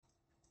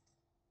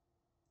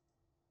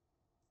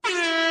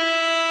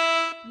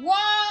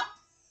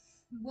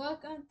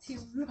Welcome to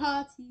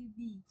Raw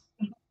TV.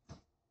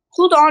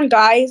 Hold on,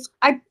 guys.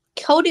 I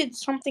coated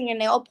something in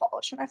nail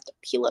polish and I have to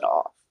peel it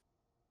off.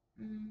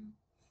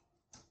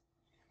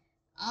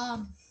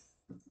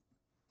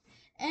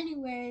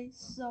 Anyway,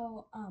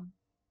 so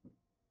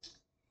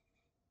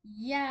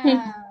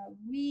yeah,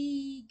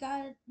 we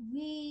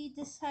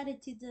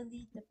decided to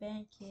delete the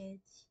band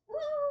kids. Woo!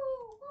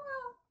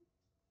 Woo!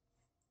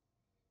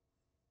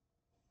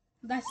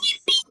 That's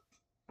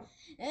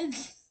and,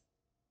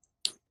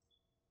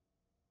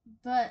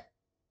 but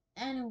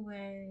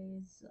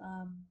anyways,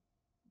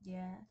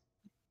 yeah.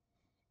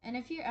 And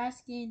if you're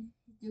asking,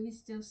 do we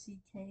still see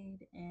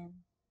Cade? And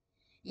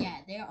yeah,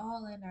 they're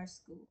all in our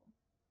school.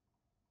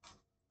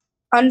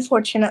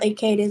 Unfortunately,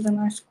 Kate is in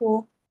our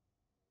school.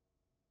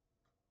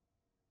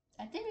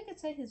 I think we could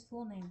say his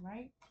full name,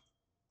 right?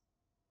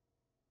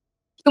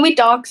 Can we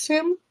dox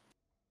him?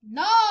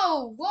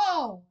 No!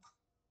 Whoa!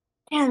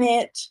 Damn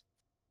it.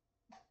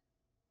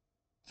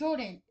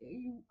 Jordan,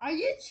 are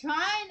you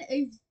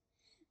trying?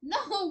 No,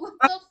 what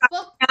the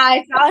fuck?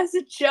 Guys, that was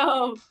a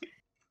joke.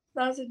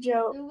 That was a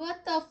joke.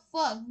 What the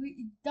fuck?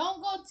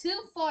 Don't go too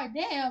far,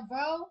 damn,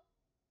 bro.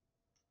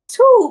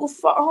 Too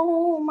far.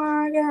 Oh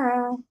my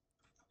god.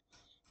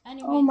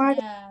 Anyways, Oh my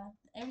yeah.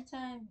 Every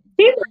time.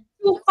 He went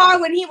too far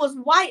when he was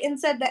white and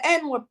said the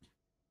N word.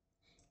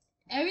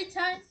 Every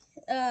time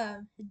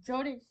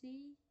Jordan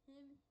see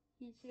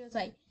him, she was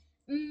like,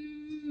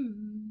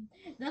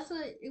 That's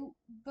what it.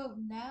 But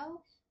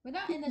now we're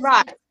not in the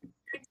right.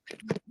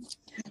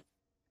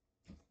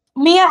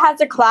 Mia has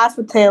a class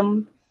with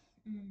him.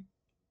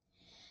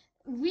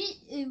 We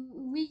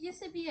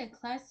used to be in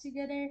class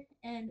together,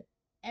 and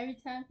every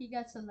time he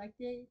got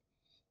selected,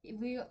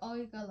 we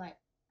always go like,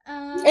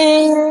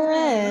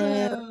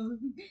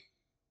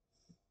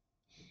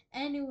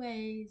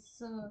 Anyways,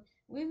 so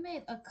we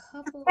made a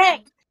couple.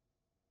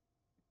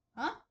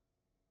 Huh?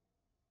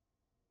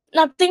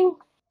 Nothing.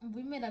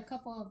 We made a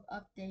couple of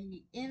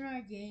updates in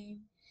our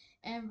game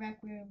and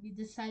Rec Room. We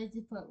decided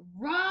to put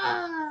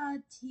Raw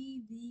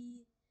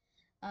TV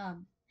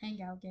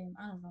hangout game.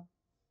 I don't know.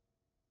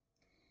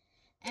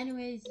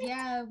 Anyways,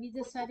 yeah, we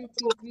decided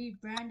to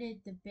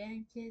rebranded the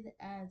band kid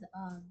as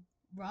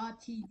Raw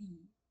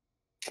TV.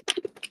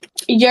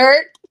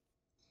 Yurt.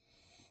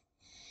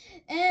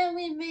 And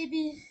we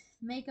maybe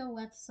make a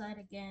website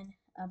again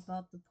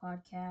about the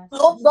podcast.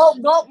 Go.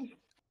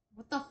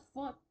 What the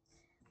fuck?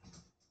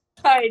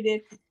 Sorry,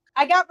 dude.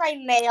 I got my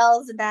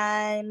nails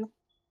done.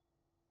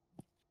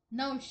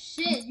 No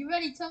shit, you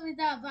already told me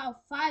that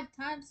about 5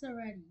 times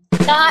already.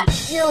 Not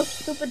your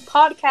stupid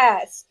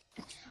podcast.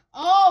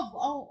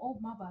 Oh,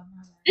 my bad.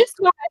 This is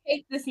why I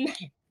hate this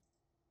name.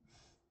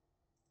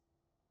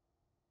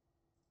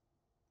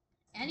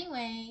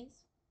 Anyways,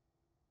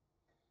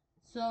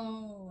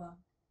 so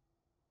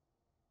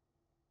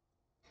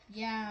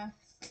yeah,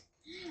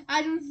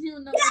 I don't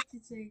even know what to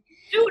say.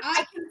 Dude,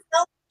 I can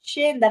tell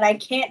chin that I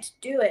can't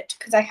do it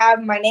because I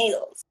have my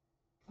nails.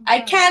 Bro,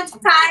 I can't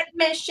start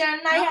mission.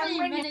 How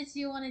many minutes do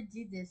you want to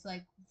do this?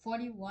 Like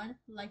 41?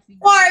 Like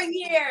 4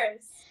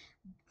 years.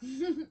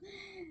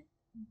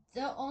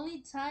 The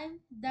only time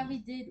that we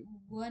did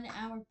 1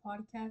 hour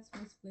podcast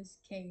was with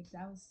Cade.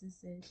 That was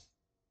just it.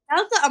 That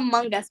was the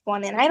Among Us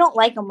one, and I don't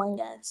like Among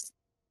Us.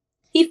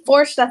 He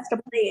forced us to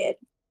play it.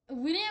 I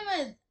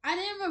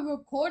didn't even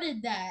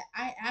recorded that.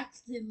 I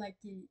acted like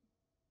it.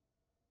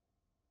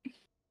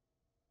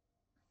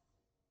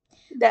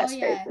 That's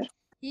crazy.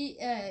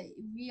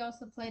 We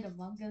also played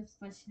Among Us,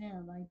 but she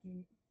didn't like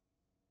it.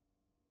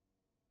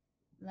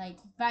 Like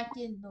back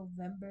in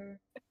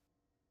November.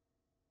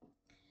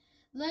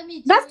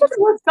 That's because it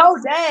was so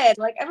dead.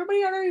 Like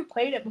everybody already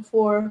played it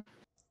before.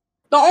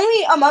 The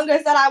only Among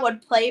Us that I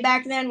would play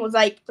back then was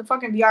like the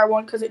fucking VR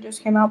one because it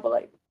just came out. But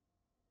like,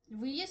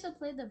 we used to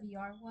play the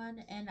VR one,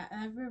 and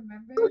I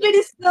remember it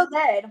is still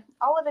dead.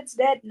 All of it's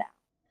dead now.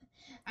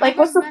 Like,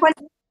 what's the point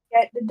of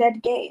the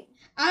dead game?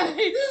 I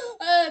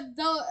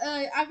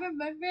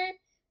remember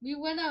we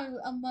went on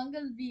Among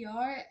Us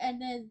VR,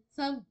 and then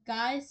some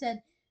guy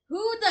said,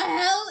 "Who the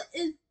hell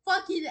is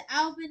fucking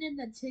Alvin and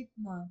the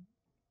Chipmunk?"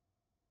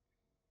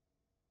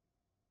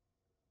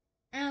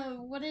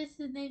 What is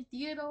his name?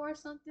 Theodore or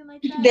something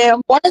like that?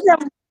 Damn, one of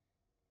them.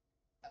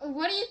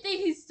 What do you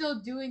think he's still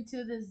doing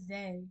to this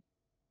day?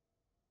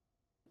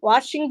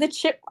 Watching the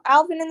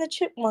Alvin and the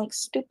Chipmunks,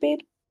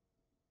 stupid.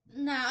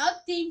 Nah, I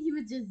think he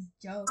was just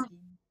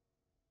joking.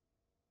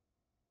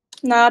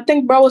 Nah, I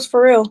think bro was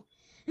for real.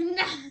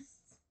 Nah.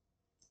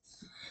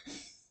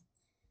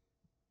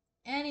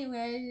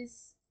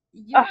 Anyways,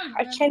 you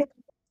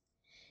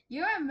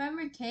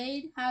remember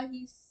Cade, how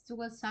he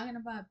was talking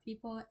about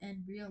people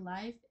in real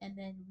life, and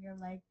then we were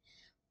like,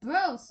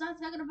 bro, stop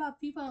talking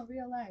about people in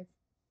real life.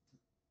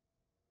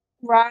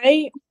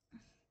 Right.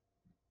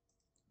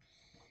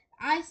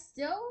 I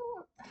still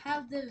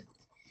have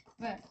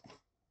but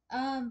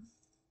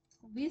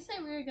we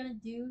said we were gonna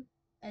do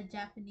a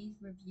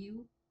Japanese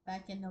review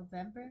back in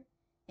November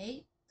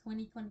 8th,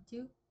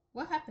 2022.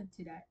 What happened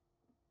to that?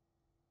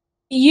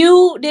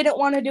 You didn't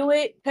want to do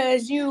it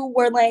because you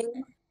were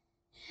lame.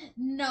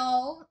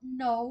 No,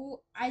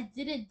 I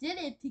didn't did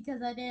it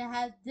because I didn't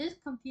have this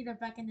computer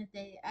back in the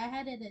day. I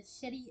had it a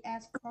shitty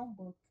ass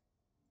Chromebook.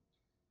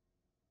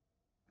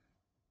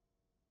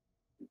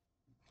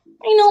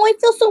 I know I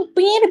feel so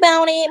bad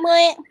about it,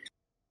 but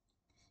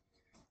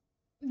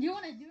You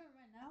want to do it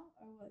right now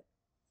or what?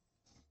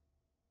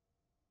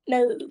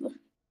 no.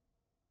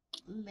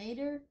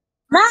 Later?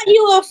 Not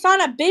you, little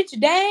son of bitch,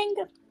 dang.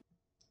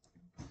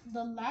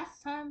 The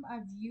last time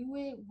I viewed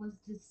it was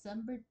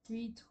December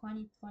 3,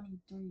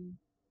 2023.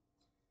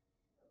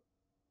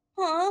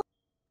 Huh?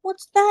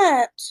 What's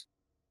that?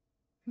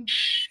 God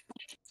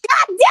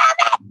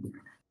damn it!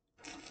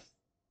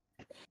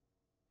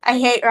 I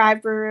hate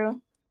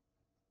Ryburu.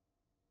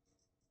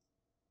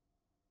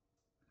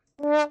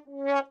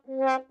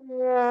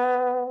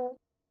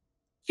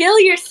 Kill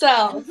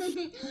yourself.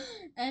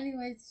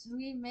 Anyways,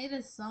 we made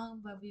a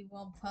song, but we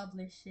won't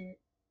publish it.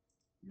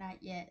 Not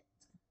yet,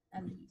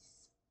 at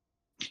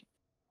least.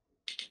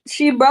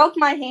 She broke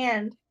my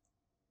hand.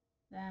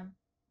 Damn.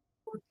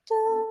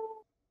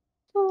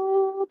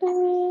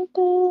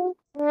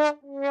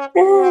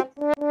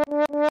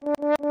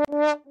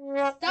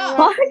 Stop!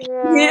 Fuck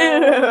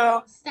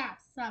you.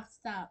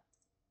 Stop.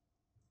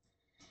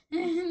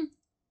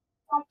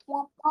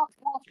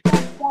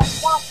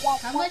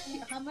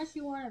 how much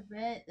you want to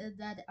bet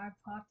that our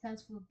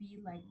podcast will be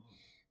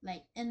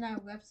like in our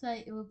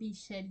website it will be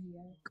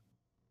shittier.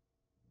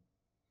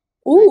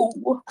 Like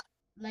Ooh.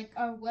 like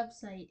our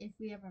website if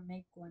we ever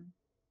make one.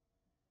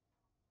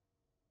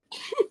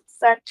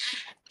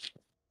 Such.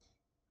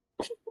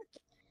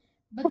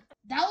 But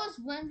that was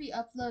when we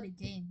uploaded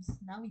games.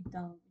 Now we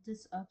don't. We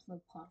just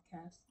upload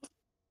podcasts.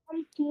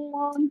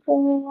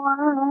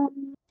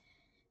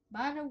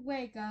 By the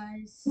way,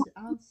 guys,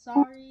 I'm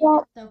sorry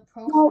if the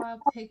profile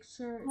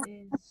picture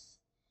is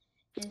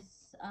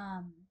is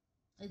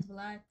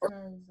black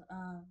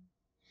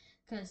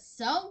cause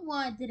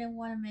someone didn't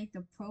want to make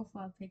the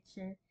profile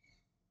picture.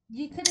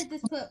 You could have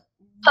just put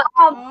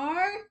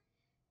R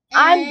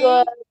I'm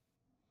good.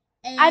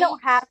 A I don't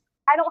H. have.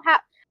 I don't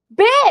have.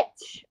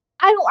 Bitch!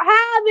 I don't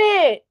have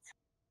it.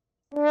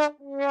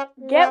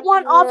 Get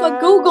one off of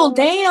Google.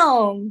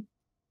 Damn.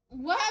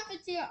 What happened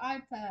to your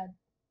iPad?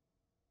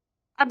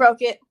 I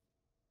broke it.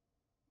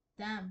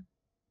 Damn.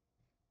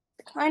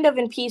 Kind of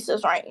in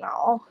pieces right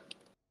now.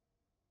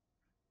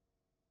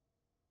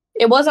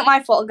 It wasn't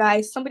my fault,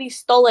 guys. Somebody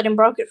stole it and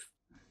broke it.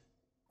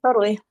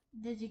 Totally.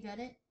 Did you get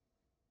it?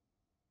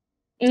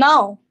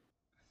 No.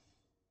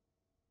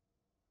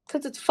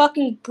 Because it's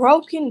fucking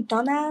broken,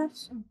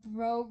 dumbass.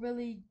 Bro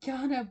really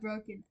got a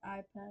broken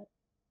iPad.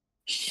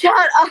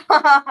 Shut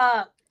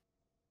up.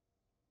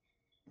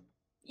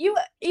 You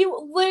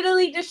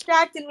literally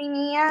distracted me,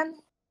 man.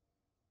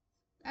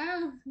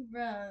 Oh,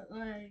 bro,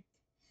 like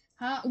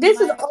how This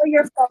is all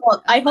your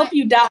fault. I my hope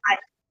you die.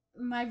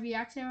 my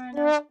reaction right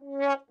now.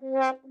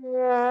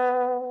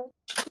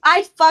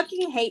 I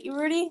fucking hate you,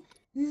 Rudy.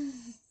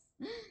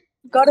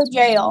 Go to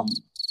jail.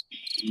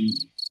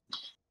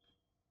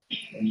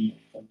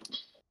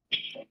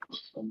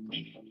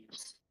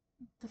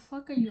 The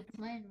fuck are you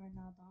playing right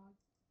now,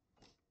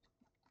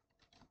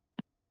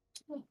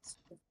 dog?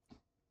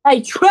 I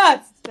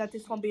trust that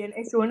this won't be an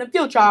issue in the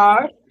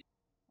future.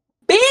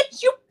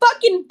 Bitch, you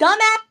fucking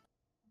dumbass.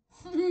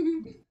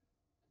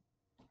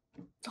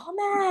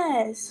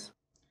 Dumbass.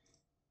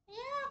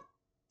 Yeah.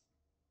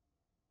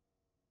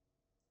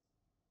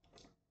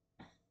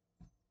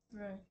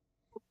 Bro.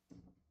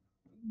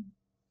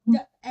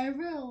 The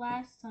ever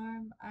last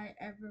time I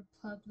ever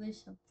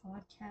published a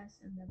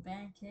podcast in the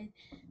Bandcamp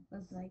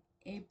was like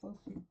April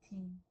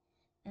 15th,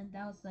 and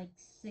that was like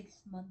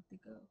 6 months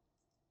ago.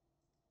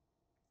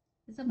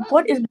 It's about to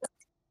What is... be.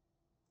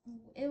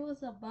 It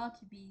was about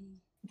to be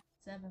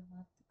 7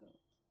 months ago.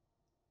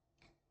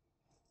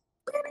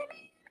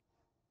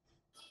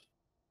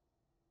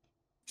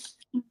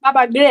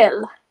 Baba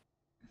Grill?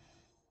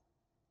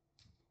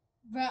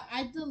 Bro,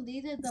 I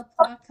deleted the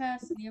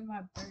podcast near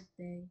my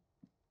birthday.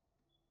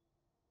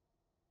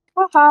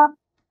 Haha.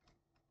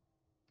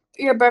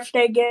 Your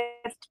birthday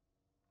gift.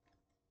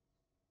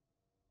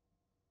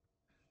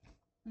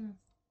 Hmm.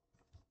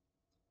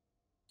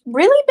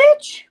 Really,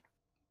 bitch?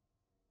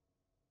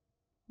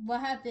 What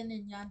happened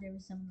in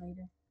Yandere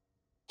Simulator?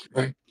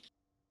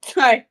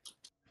 Sorry.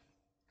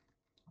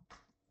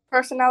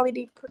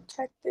 Personality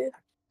protected.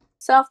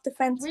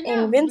 Self-defense We're not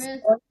real.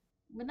 invincible.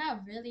 We're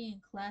not really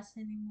in class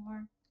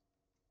anymore.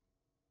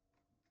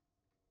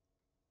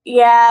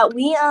 Yeah,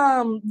 we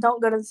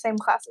don't go to the same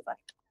classes.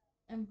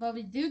 But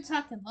we do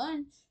talk at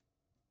lunch.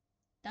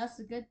 That's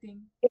a good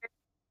thing.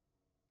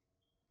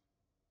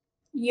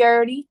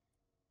 Yurdy.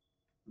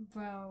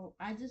 Bro,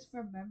 I just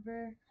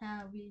remember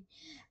how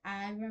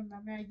I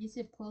remember I used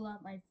to pull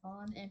out my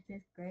phone in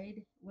 5th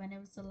grade when it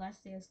was the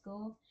last day of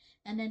school.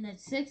 And then in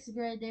 6th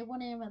grade, they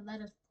wouldn't even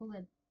let us pull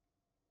it.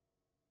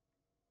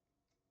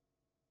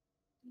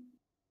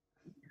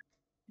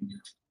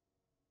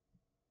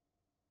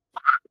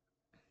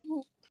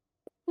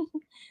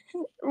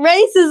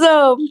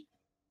 Racism.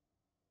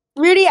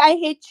 Rudy, I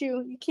hate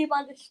you. You keep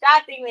on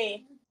distracting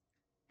me.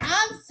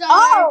 I'm sorry.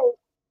 Oh!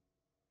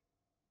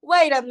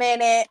 Wait a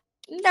minute.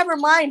 Never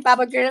mind,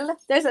 Baba Girl.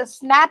 There's a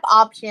snap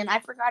option. I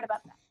forgot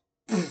about that.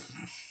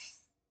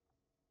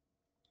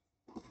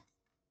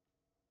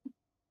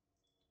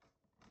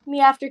 Me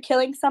after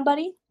killing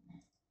somebody?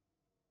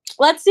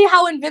 Let's see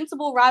how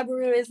invincible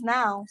Rabaru is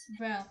now.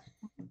 Bro.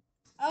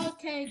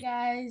 Okay,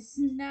 guys.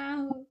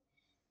 Now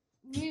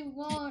we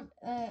will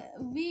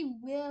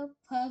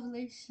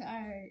publish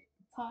our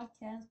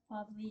podcast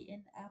probably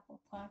in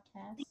Apple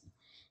Podcasts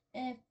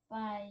if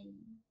I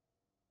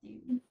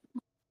do.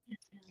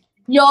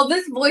 Yo,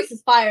 this voice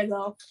is fire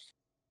though.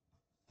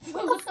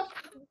 What the?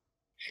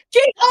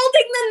 She's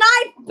holding the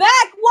knife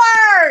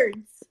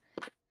backwards!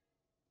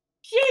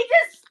 She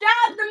just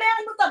stabbed the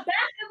man with the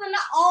back of the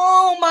knife.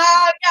 Oh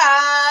my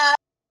god.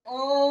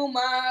 Oh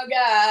my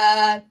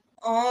god.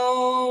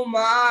 Oh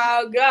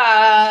my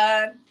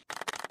god.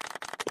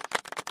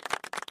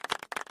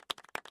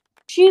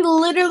 She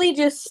literally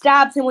just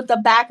stabbed him with the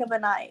back of a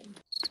knife.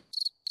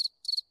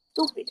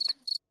 Stupid.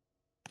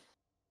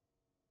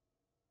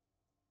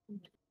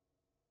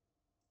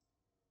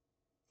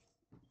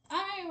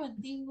 I don't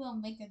even think we'll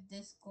make a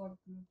Discord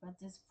group at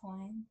this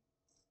point.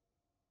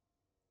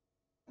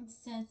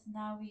 Since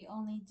now we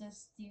only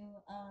just do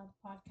a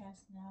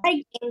podcast now.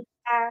 My game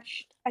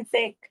crashed, I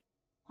think.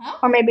 Huh?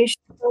 Or maybe she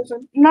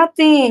wasn't.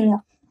 Nothing.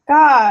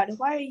 God,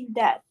 why are you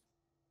dead?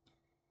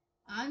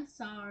 I'm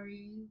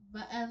sorry,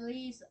 but at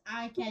least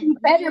I can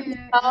Better be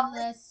hear God.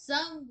 unless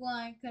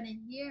someone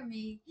couldn't hear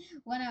me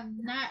when I'm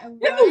not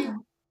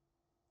around.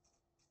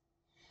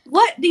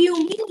 What do you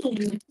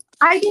mean?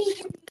 I didn't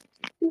hear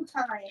you 2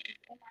 times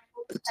in my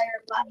whole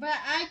entire life. But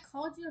I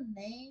called your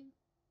name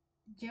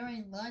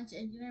during lunch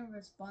and you didn't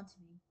respond to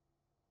me.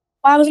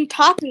 Well, I wasn't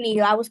talking to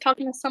you. I was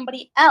talking to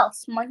somebody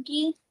else,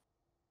 monkey.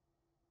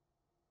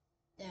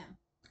 Damn.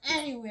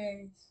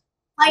 Anyways.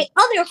 My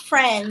other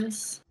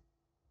friends.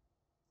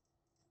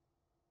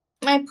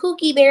 My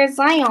Pookie Bear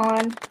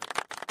Zion.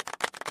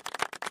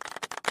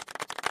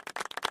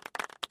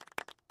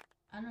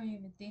 I don't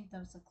even think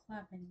that was a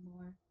clap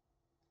anymore.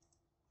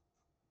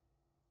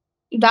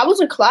 That was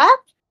a clap?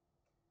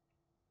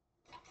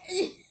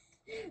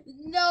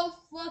 No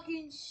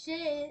fucking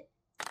shit.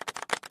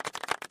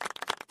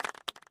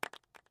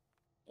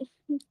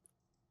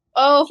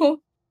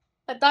 Oh,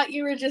 I thought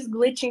you were just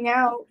glitching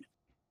out.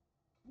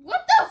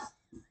 What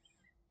the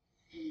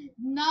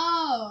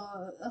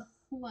No. Oh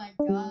my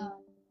god.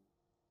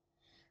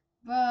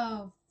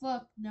 Bro,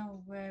 fuck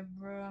no way,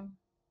 bro.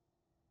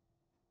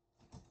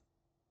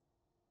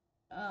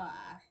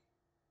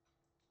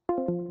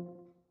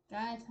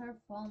 Guys, her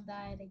phone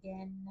died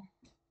again.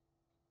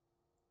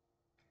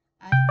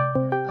 I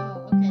think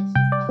oh, okay, she's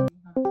calling me,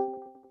 huh?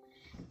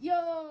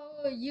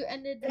 Yo, you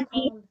ended the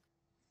call.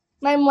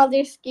 My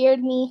mother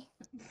scared me.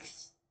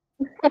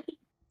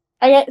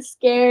 I get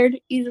scared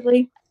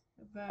easily.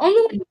 Bro.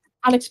 Only when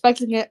I'm not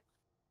expecting it.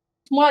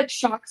 It's more like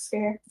shock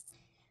scare.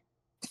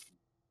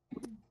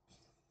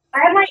 I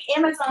have my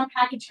Amazon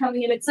package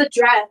coming and it's a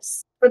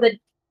dress for the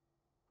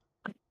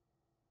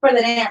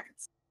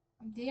dance.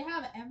 Do you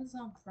have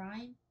Amazon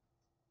Prime?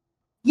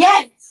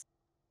 Yes.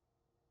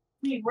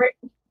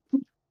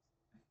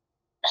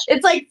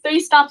 It's like 3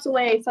 stops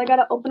away, so I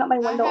gotta open up my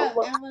window. I have and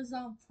look.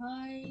 Amazon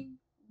Prime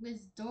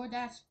with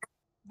DoorDash,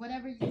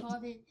 whatever you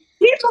called it.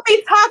 People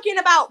be talking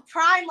about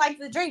Prime like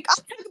the drink. I'm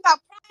talking about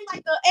Prime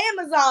like the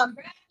Amazon.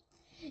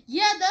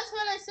 Yeah, that's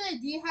what I said.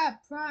 Do you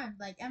have Prime,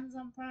 like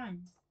Amazon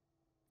Prime?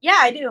 Yeah,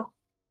 I do.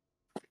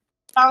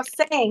 I was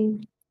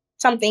saying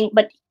something,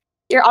 but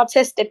you're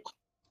autistic.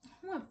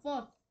 Oh my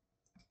fuck.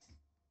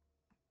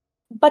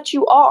 But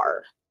you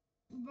are.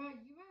 Bro,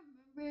 you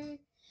remember?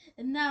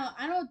 No,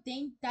 I don't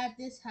think that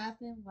this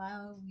happened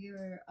while we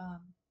were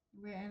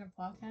in a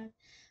podcast.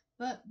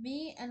 But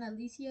me and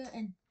Alicia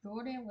and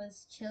Jordan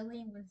was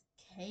chilling with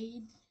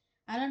Cade.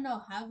 I don't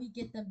know how we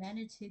get the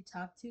manager to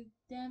talk to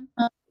them,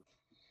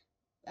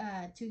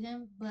 to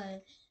him,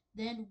 but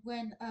then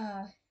when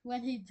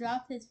he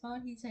dropped his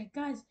phone, he said,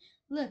 "Guys,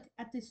 look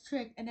at this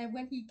trick." And then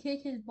when he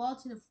kicked his ball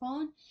to the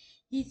phone,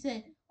 he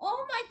said,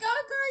 "Oh my god,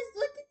 guys,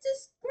 look at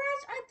this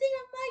scratch! I think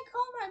I might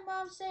call my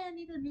mom saying I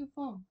need a new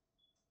phone."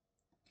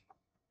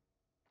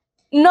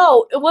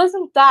 No, it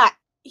wasn't that.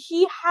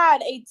 He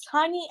had a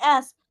tiny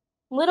ass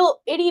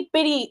little itty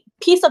bitty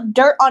piece of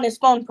dirt on his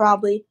phone,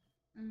 probably.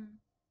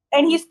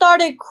 And he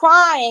started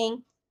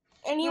crying.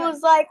 And he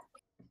was like,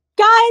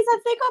 "Guys, I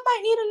think I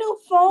might need a new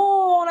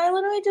phone. I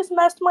literally just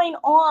messed mine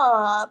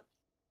up."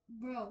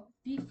 Bro,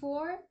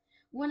 before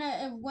when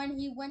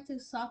he went to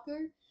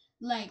soccer,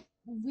 like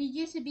we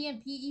used to be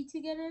in PE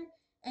together,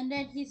 and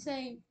then he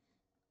say,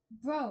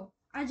 "Bro,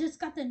 I just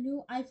got the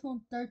new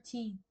iPhone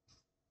 13."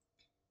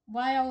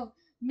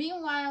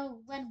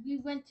 Meanwhile, when we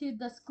went to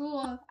the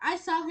school, I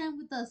saw him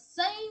with the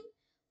same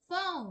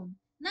phone,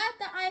 not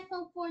the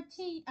iPhone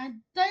 14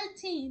 and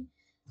 13,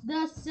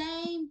 the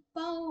same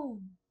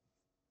phone.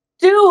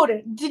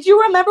 Dude, did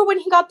you remember when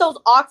he got those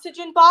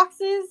oxygen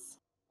boxes?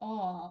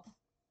 Oh,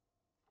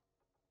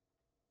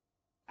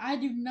 I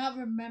do not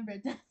remember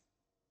that.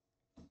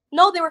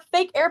 No, they were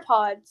fake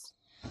AirPods.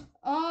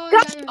 Oh,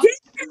 God yeah. damn it,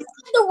 I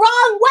had the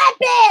wrong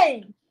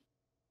weapon!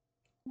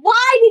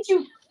 Why did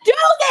you do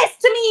this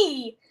to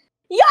me?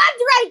 You have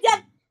to write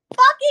that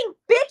fucking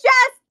bitch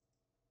ass.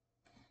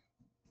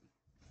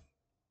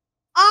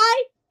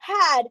 I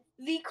had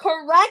the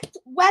correct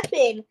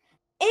weapon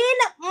in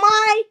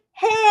my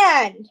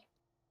hand.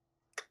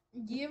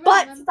 You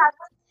But remember?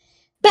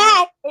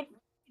 back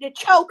to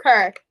choke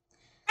her.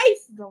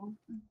 Racism.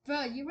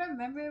 Bro, you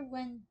remember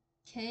when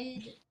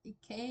Cade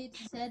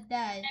said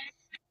that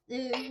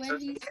when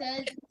he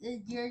said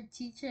your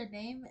teacher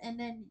name and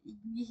then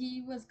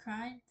he was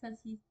crying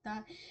because he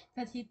thought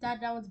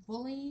that was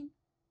bullying,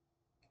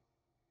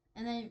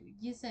 and then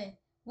you say,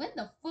 when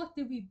the fuck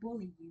did we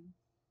bully you?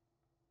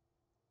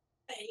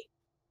 He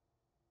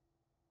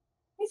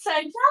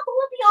said, "Y'all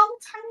bully me all the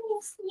time,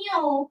 you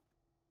steal."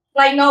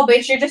 Like, no,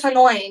 bitch, you're just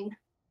annoying.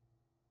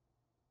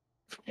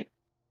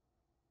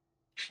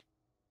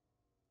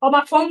 Oh,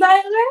 my phone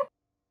died again?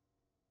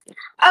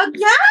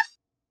 Again!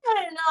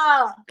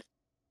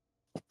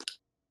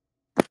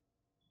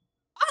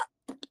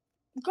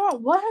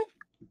 God, what?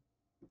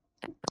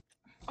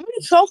 I'm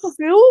so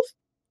confused.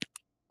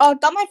 Oh, I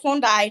thought my phone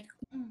died.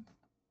 You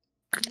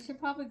should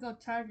probably go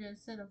charge it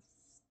instead of.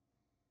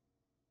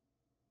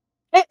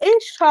 It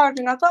is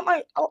charging. I thought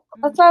I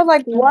was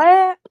like,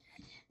 what?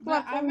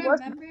 My But I phone was.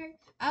 remember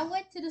I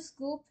went to the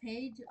school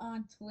page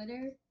on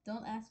Twitter.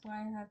 Don't ask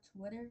why I have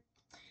Twitter.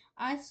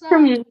 I saw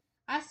Hmm.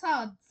 I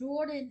saw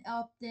Jordan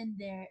up in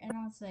there, and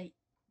I was like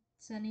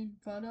sending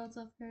photos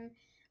of her.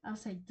 I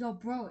was like, "Yo,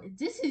 bro,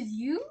 this is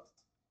you?"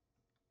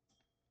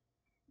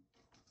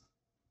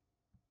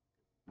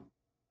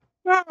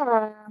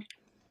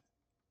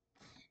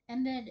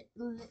 And then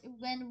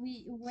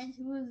when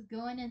she was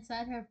going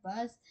inside her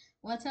bus,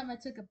 one time I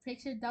took a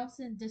picture. That was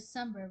in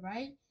December,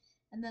 right?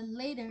 And then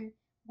later,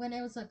 when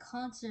it was a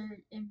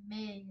concert in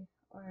May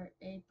or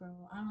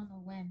April, I don't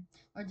know when,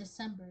 or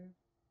December,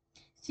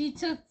 she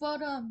took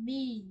photo of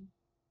me.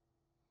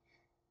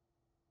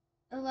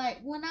 Like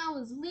when I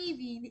was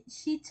leaving,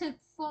 she took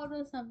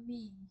photos of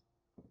me.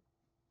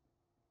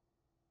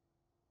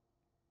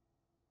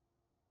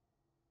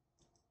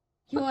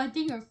 Yo, I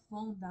think her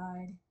phone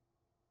died.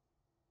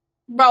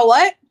 Bro,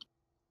 what?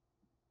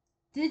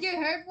 Did you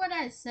heard what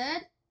I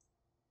said?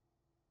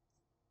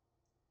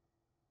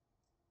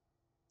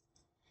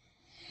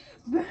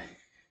 Yo, your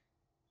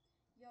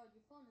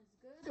phone is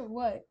good or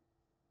what?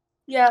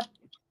 Yeah.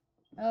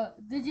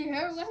 Did you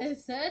hear what I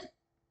said?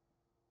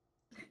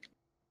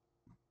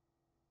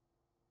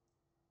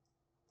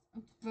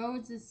 Bro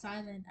was just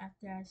silent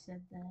after I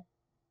said that.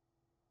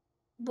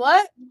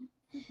 What?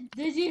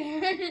 Did you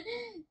hear?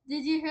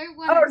 Did you hear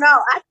what Oh I no,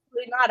 said?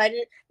 actually not. I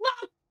didn't.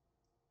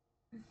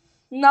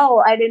 No,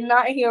 I did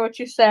not hear what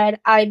you said.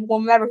 I will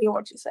never hear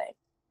what you say.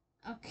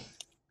 Okay.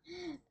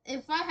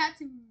 If I had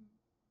to,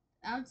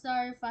 I'm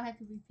sorry if I had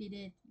to repeat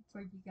it for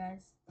you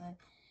guys. But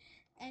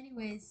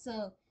anyways,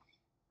 so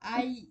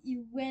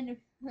when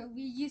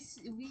we used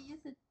to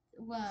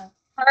well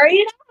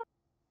Hurry.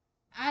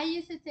 I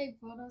used to take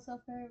photos of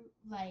her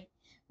like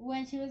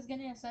when she was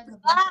getting inside the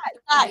bus,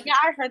 That. Yeah,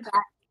 I heard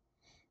that.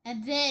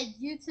 and then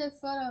you took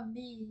photo of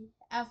me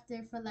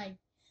after for like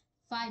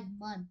 5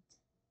 months.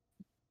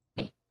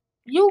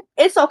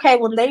 It's okay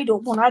when they do.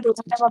 When I do,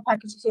 I have a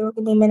package of cereal.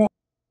 Give me a minute.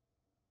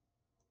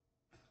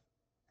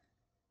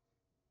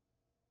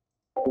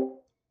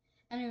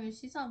 Anyway,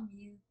 she's on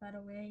mute by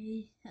the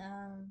way.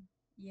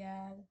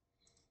 Yeah.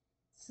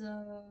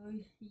 So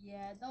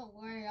yeah, don't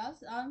worry.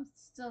 I'm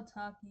still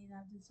talking.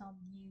 I'm just on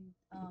mute.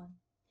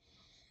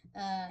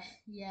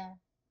 Yeah.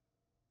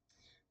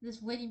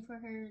 Just waiting for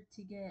her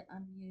to get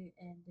unmute,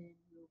 and then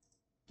we'll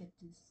get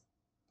this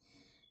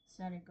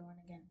started going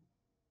again.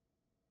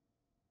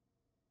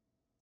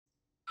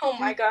 Oh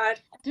my god.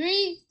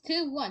 3,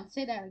 2, 1.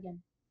 Say that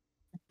again.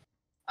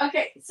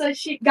 Okay, so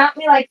she got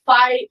me like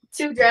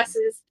two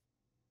dresses.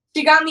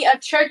 She got me a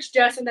church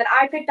dress, and then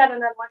I picked out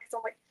another one because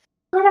I'm like,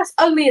 girl, that's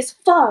ugly as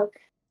fuck.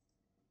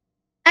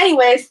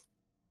 Anyways,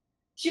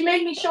 she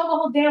made me show the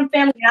whole damn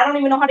family. I don't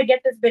even know how to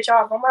get this bitch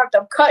off. I'm gonna have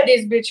to cut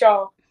this bitch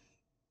off.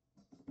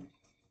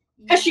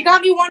 Cause she Yeah,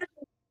 got me one of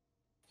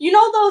you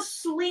know those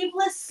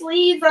sleeveless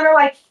sleeves that are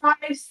like 5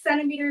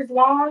 centimeters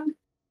long?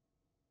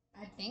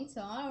 I think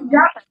so. I don't know.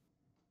 Yeah.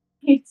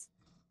 It's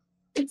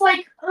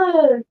like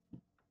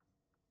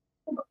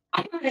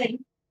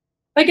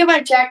Like get my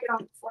jacket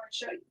on before I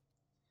show you.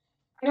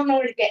 I don't know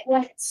where to get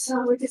wet,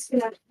 so we're just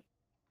gonna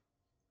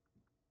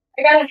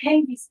I gotta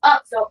hang these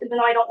up so even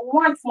though I don't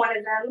want one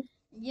of them.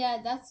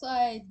 Yeah, that's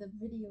why the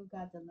video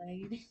got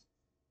delayed.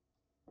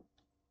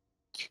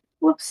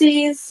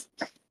 Whoopsies.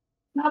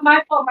 Not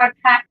my fault my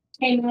pack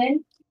came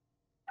in.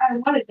 I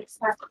wanted this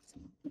pack.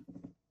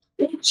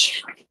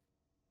 Bitch.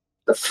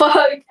 The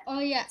fuck? Oh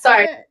yeah,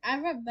 Sorry. I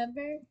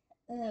remember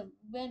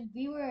when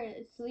we were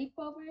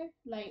sleepover,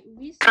 like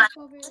we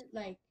sleepover,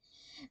 like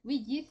we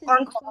used to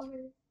On call.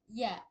 sleepover.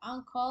 Yeah,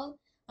 on call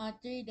on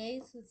 3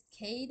 days with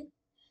Cade,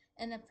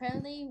 and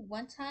apparently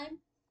one time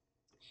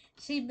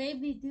she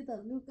made me do the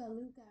Luca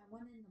Luca at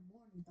 1 in the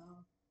morning,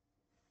 dog.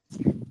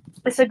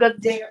 It's a good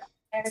day.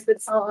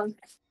 Good song.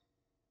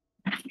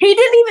 He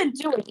didn't even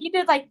do it. He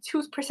did like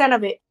 2%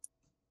 of it.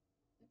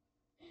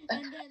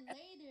 And then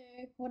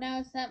later, when I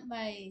was at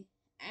my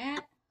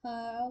aunt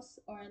house,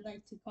 or I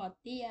like to call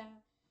Tia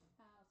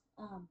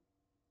house,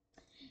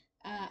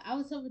 I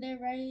was over there,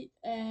 right?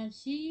 And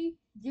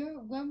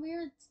when we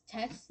were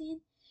texting,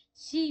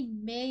 she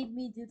made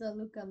me do the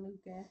Luca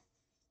Luca.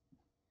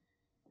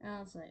 And I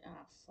was like,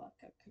 ah, fuck,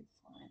 okay,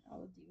 fine,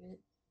 I'll do it.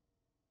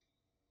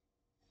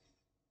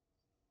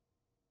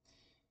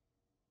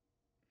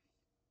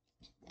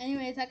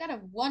 Anyways, I got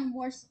one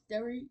more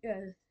story,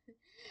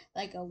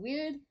 like a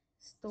weird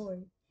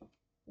story.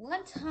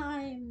 One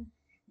time,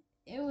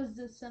 it was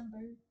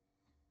December.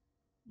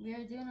 We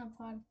were doing a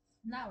pod.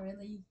 Not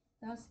really.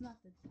 That was not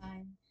the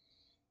time.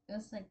 It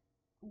was like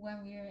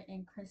when we were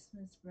in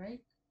Christmas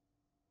break.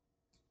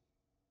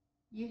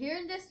 You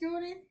hearing this,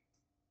 Jordan?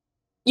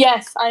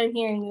 Yes, I am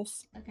hearing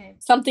this. Okay.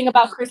 Something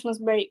about Christmas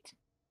break.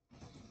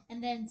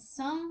 And then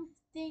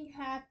something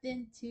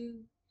happened to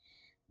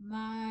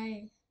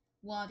my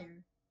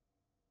water.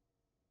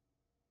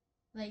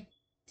 Like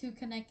to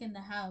connect in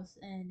the house,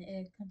 and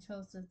it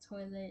controls the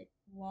toilet,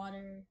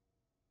 water,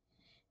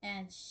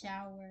 and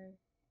shower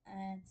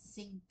and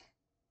sink.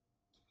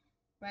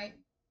 Right?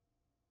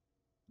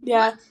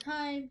 Yeah. One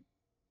time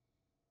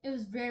it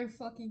was very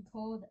fucking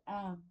cold.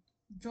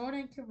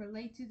 Jordan can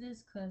relate to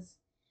this because,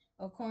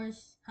 of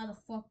course, how the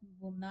fuck we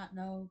will not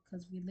know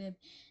because we live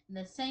in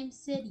the same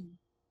city.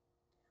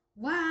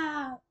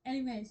 Wow.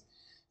 Anyways,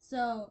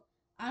 so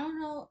I don't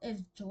know if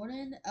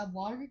Jordan a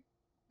water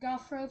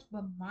got froze,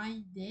 but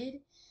mine did.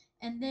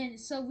 And then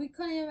so we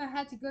couldn't even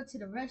have to go to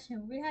the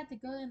restroom. We had to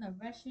go in the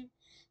restroom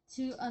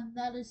to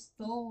another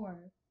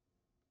store.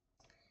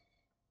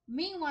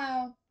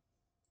 Meanwhile,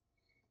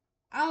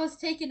 I was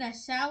taking a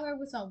shower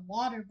with a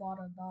water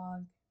bottle,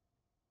 dog.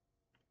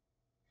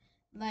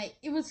 Like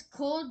it was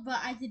cold, but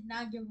I did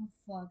not give a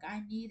fuck.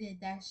 I needed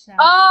that shower.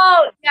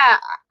 Oh, yeah.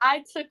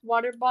 I took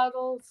water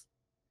bottles,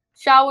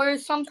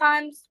 showers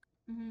sometimes.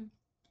 hmm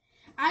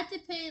I had to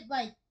pay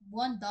like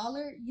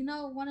 $1. You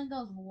know, one of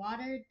those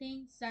water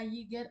things that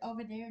you get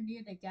over there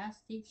near the gas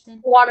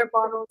station. Water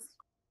bottles.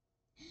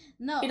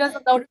 No, He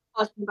doesn't know what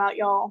he's talking about,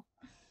 y'all.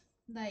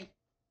 like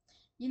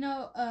you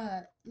know,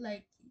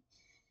 like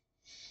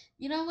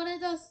one of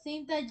those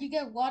things that you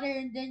get water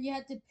and then you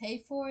have to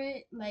pay for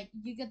it. Like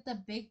you get the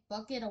big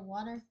bucket of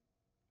water.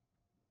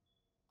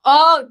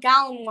 Oh,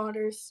 gallon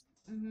waters.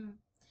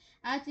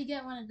 I had to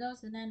get one of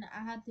those, and then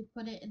I had to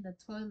put it in the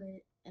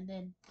toilet, and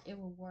then it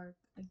would work.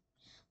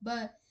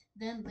 But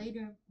then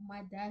later,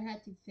 my dad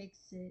had to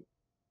fix it.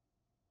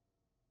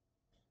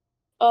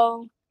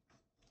 Oh.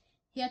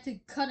 He had to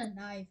cut a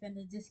knife and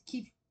then just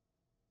keep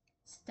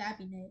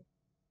stabbing it.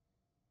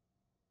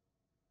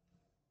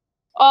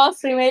 Oh,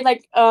 so he made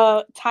like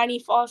a tiny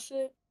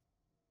faucet.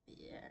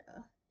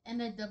 Yeah. And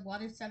then the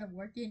water started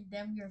working,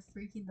 then we were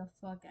freaking the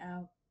fuck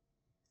out.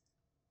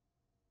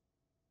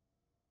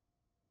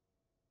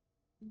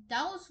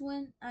 That was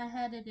when I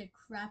had a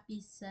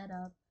crappy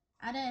setup.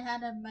 I didn't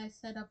have my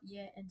setup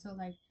yet until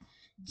like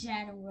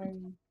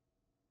January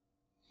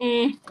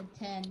Mm.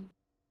 10.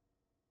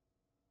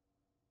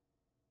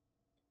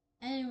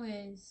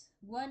 Anyways,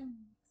 one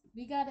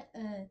we got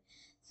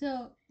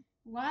so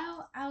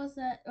while I was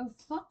at a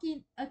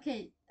fucking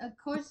okay, of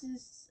course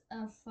it's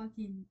a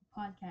fucking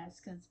podcast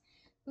because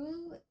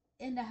who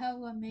in the hell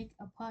would make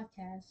a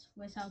podcast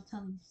without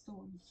telling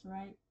stories,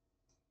 right?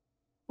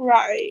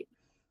 Right.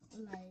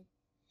 Like,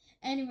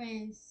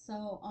 anyways,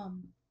 so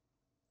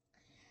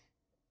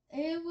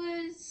it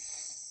was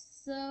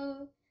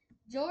so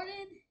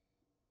Jordan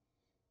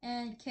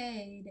and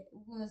Cade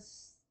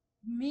was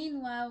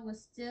meanwhile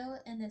was still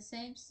in the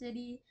same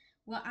city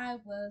where I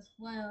was.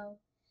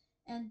 Well,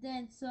 and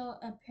then so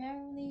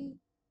apparently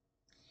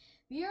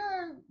we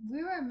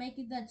were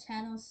making the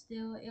channel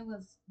still. It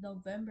was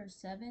November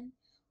 7th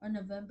or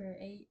November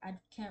 8th. I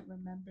can't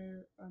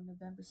remember, or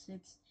November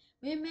 6th.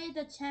 We made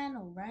the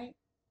channel, right?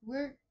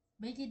 We're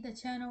making the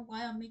channel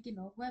while making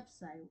a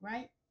website,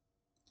 right?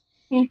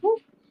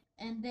 Mhm.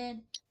 And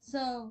then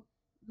so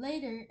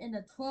later in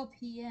the 12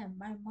 p.m.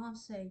 my mom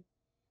said,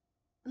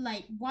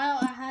 like while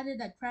I had it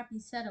a crappy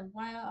setup,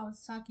 while I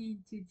was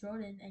talking to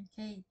Jordan and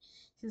Kate,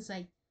 she was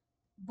like,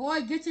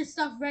 "Boy, get your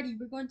stuff ready.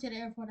 We're going to the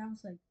airport." I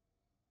was like,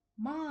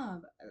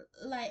 "Mom,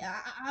 like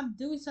I'm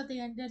doing something,"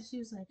 and then she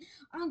was like,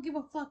 "I don't give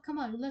a fuck. Come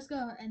on, let's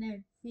go." And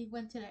then we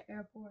went to the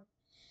airport,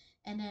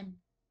 and then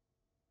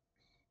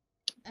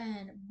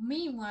and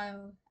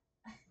meanwhile,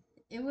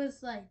 it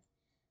was like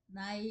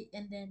night,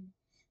 and then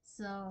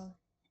so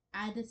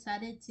I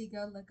decided to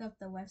go look up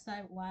the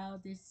website while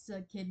there's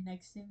a kid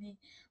next to me,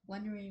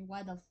 wondering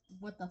what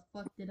the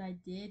fuck did I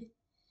did.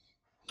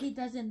 He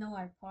doesn't know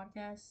our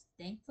podcast,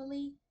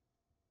 thankfully,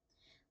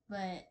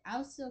 but I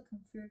was still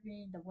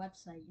configuring the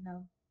website, you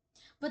know.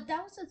 But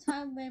that was a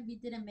time when we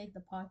didn't make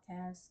the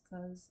podcast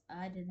because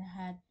I didn't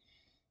had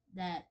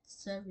that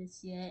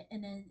service yet.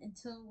 And then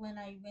until when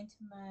I went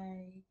to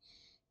my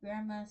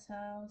grandma's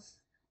house,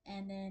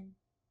 and then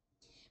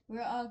we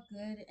are all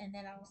good. And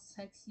then I was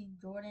texting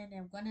Jordan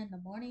at 1 in the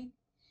morning,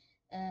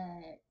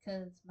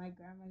 cause my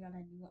grandma got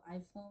a new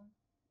iPhone,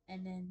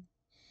 and then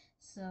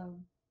so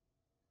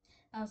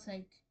I was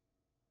like,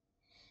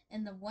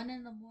 in the 1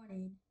 in the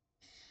morning,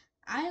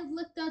 I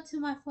looked up to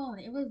my phone.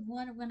 It was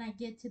one when I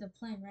get to the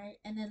plane, right?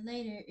 And then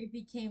later it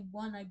became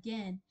one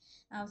again.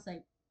 I was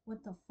like,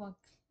 what the fuck?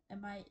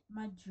 Am I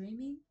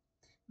dreaming?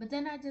 But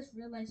then I just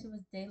realized it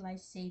was daylight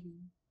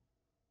saving.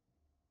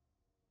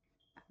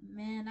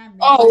 Man,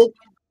 Oh,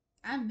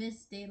 I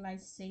miss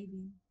daylight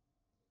saving.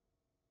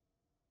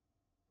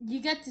 You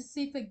get to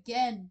sleep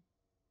again.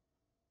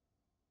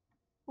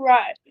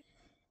 right.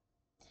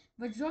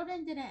 But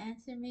Jordan didn't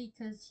answer me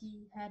because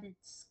he had it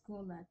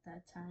school at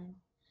that time.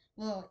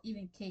 Well,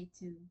 even K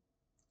too.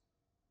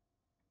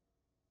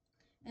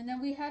 And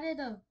then we had it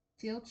a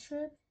field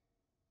trip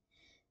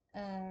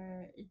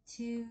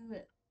to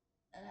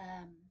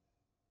um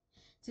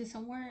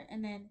somewhere,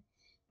 and then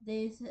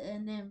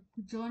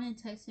Jordan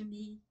texted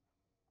me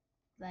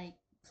like,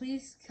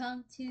 please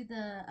come to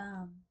the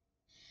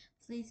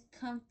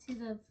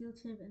field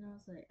trip, and I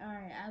was like, all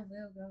right, I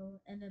will go.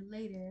 And then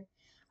later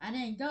I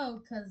didn't go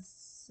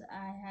because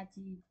I had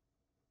to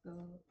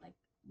go like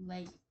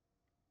late.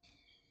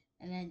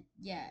 And then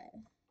yeah,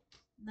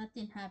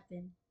 nothing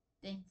happened,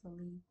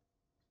 thankfully.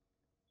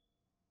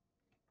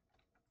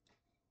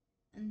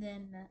 And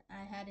then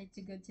I had it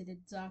to go to the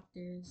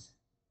doctors.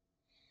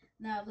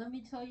 Now let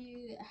me tell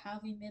you how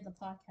we made the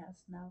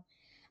podcast. Now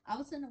I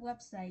was in a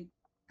website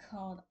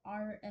called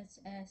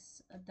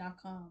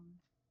rss.com,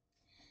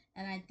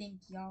 and I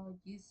think y'all would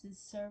use this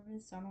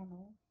service. I don't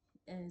know,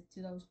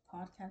 to those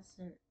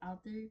podcasters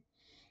out there.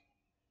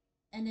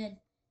 And then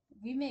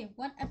we made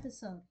one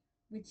episode,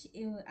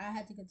 I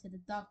had to go to the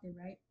doctor,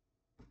 right?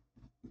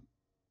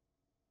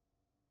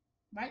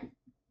 Right.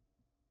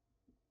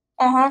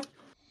 Uh-huh.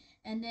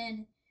 And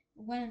then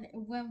when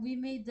we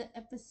made the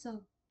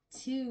episode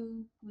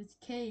 2 with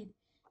Cade,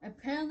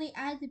 apparently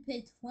I had to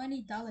pay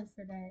 $20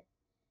 for that,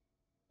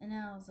 and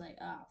then I was like,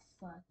 oh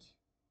fuck.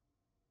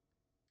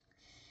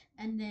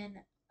 And then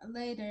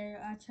later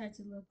I tried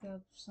to look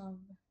up some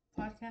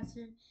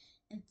podcaster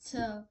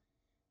until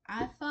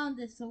I found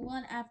this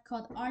one app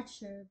called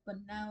Archer, but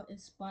now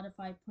it's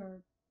Spotify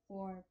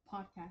for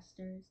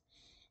podcasters.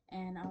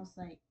 And I was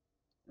like,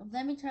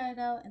 let me try it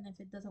out. And if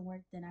it doesn't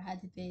work, then I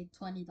had to pay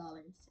 $20.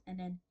 And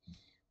then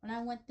when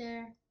I went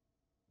there,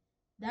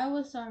 that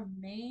was our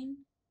main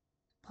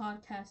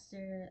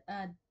podcaster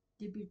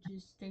debut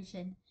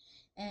station,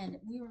 and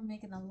we were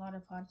making a lot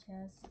of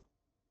podcasts.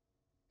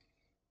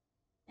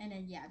 And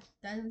then yeah,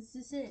 that was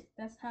just it.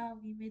 That's how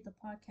we made the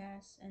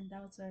podcast, and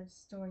that was our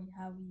story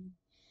how we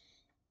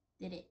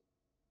did it,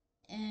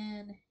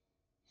 and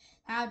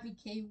how I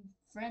became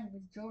friend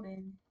with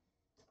Jordan.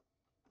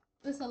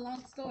 It's a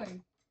long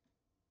story.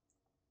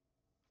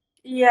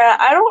 Yeah,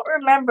 I don't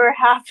remember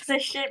half of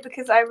this shit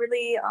because I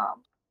really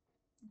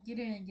You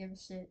didn't give a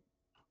shit.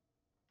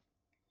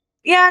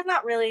 yeah,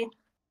 not really.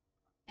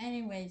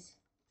 Anyways,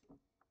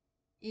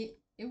 it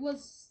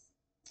was,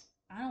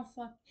 I don't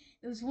fuck.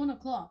 It was 1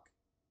 o'clock.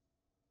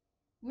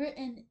 We're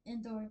in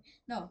indoor.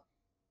 No,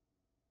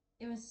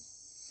 it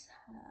was.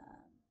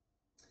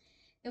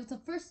 It was the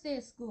first day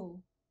of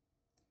school.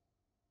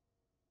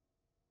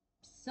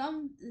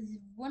 Some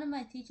One of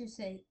my teachers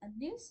said a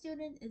new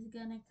student is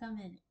gonna come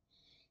in.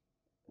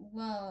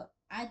 Well,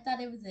 I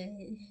thought it was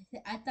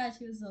I thought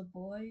she was a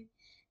boy,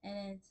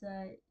 and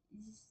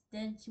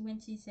then when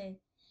she said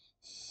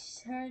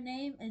her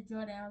name is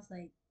Jordan, I was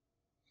like,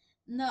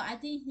 no, I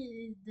think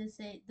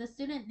the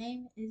student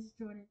name is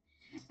Jordan,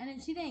 and then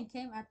she didn't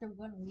came after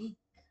 1 week,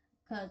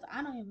 cause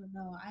I don't even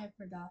know, I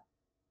forgot.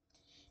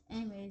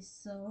 Anyways,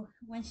 so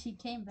when she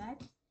came back,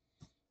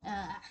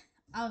 uh,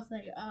 I was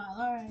like, oh,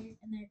 all right,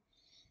 and then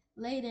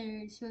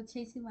later, she was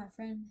chasing my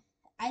friend.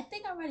 I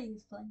think I already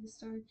explained this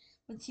story,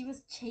 but she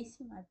was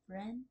chasing my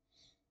friend,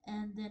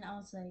 and then I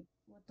was like,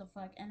 "What the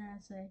fuck?" And I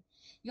was like,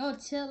 "Yo,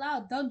 chill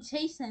out! Don't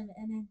chase him."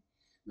 And then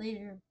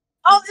later,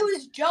 Oh, it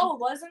was Joe,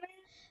 wasn't it?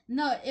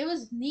 no, it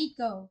was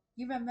Nico.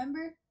 You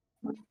remember?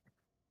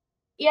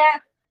 Yeah.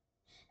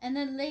 And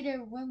then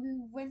later, when we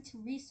went to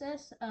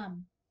recess,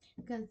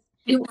 because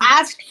You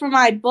asked for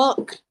my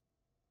book.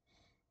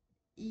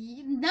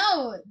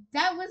 no,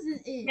 that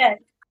wasn't it. Yes.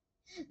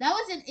 That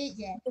wasn't it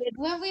yet.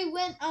 When we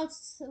went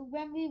outside,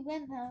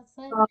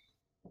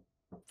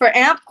 For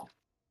amp?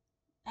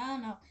 I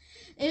don't know.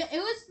 It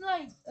was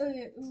like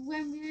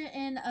when we were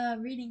in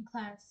reading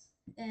class,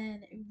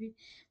 and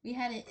we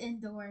had it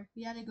indoor.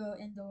 We had to go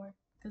indoor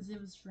because it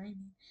was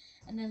raining.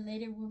 And then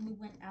later when we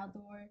went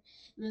outdoor,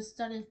 we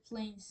started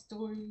playing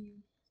story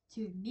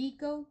to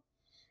Nico.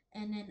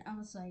 And then I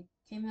was like,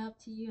 came up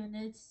to you, and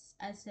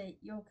I said,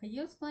 "Yo, can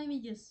you explain me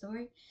your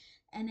story?"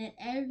 And then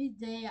every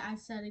day I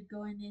started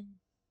going in,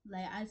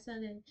 like I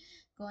started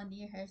going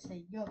near her,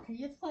 saying, "Yo, can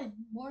you explain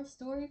more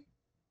story?"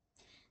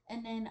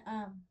 And then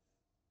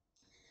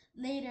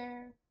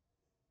later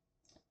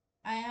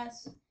I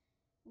asked,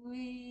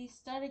 we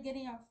started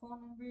getting our phone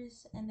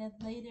numbers, and then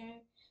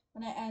later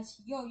when I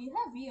asked, "Yo, you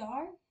have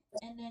VR?"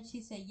 And then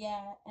she said,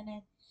 "Yeah," and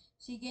then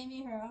she gave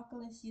me her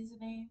Oculus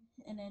username,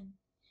 and then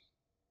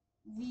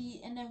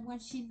and then when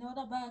she know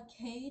about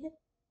Cade,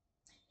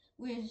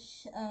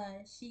 which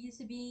she used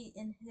to be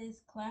in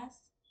his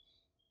class,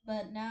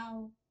 but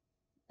now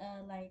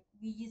like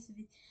we used to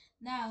be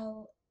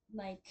now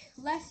like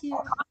last year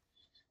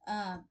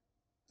um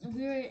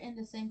we were in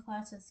the same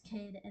class as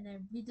Cade, and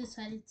then we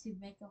decided to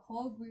make a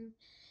whole group,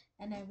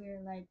 and then we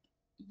were like,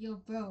 yo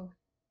bro,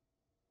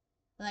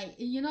 like,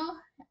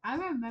 I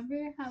remember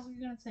how we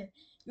were gonna say,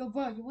 yo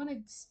bro, you want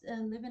to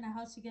live in a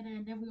house together,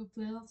 and then we'll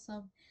build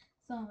some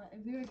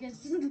we were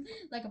getting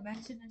like a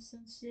mansion or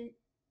some shit.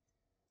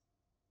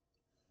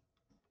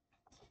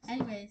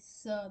 Anyways,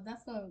 so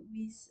that's what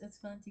we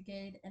explained to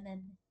Gade, and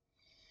then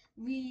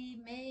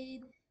we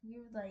made we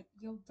were like,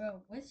 yo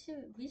bro, what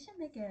should we should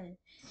make a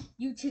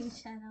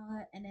YouTube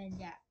channel, and then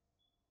yeah,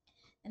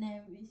 and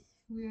then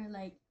we were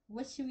like,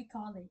 what should we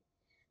call it?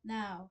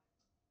 Now,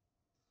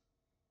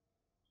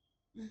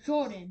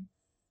 Jordan.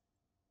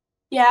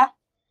 Yeah.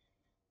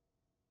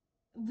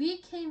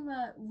 We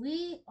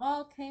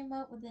all came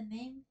up with a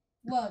name.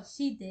 Well,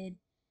 she did.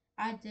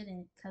 I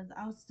didn't, cause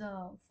I was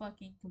still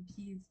fucking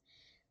confused.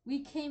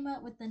 We came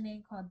up with the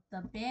name called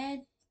the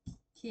Band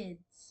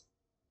Kids.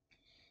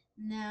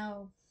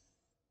 Now,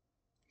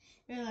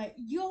 they're like,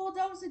 yo,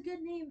 that was a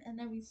good name. And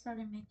then we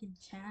started making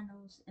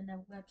channels and a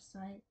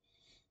website.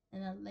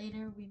 And then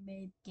later we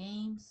made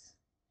games,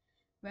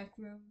 Rec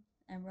Room,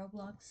 and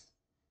Roblox.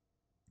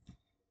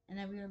 And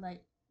then we were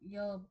like,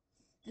 yo,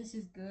 this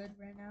is good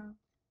right now.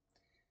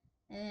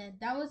 And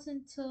that was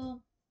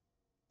until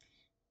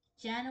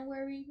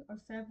January or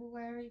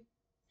February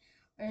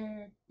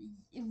or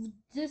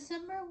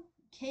December.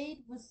 Cade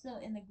was still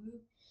in the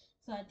group.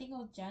 So I think it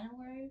was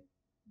January.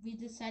 We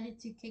decided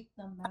to kick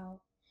them out.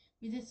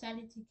 We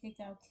decided to kick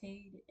out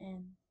Cade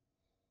and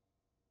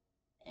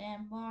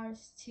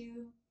Mars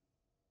too.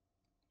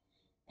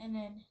 And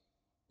then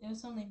it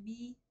was only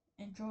me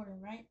and Jordan,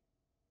 right?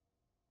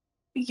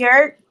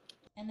 Yurt.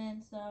 And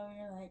then so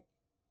we were like,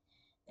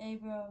 hey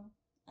bro,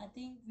 I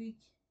think we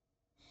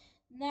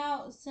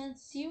now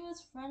since she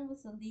was friend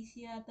with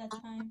Alicia at that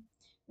time,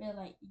 we are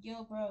like,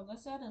 yo bro,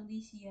 let's add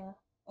Alicia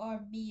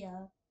or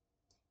Mia.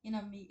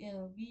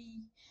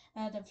 We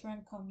had a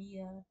friend called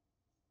Mia,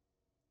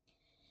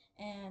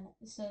 and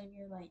so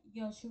we were like,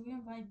 yo, should we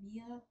invite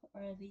Mia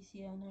or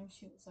Alicia? And then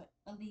she was like,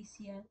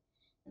 Alicia.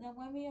 And then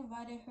when we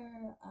invited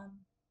her,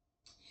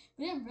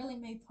 we didn't really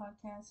make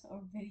podcasts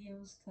or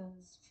videos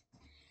because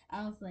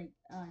I was like,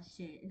 oh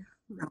shit,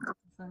 like what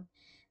the fuck.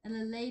 And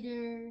then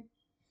later,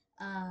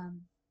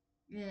 um,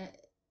 yeah,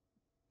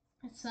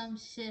 some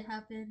shit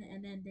happened,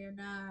 and then they're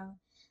now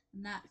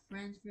not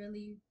friends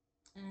really,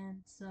 and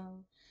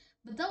so.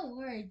 But don't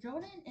worry,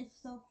 Jordan is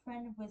still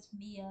friend with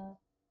Mia,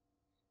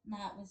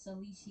 not with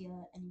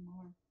Alicia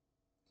anymore.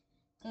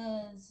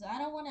 Cause I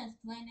don't want to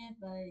explain it,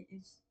 but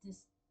it's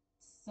just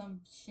some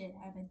shit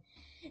happened.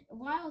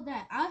 While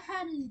that, I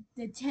had a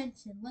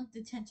detention, lunch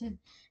detention,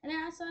 and then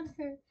I saw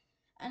her,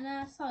 and then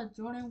I saw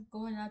Jordan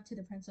going out to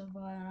the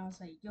principal, and I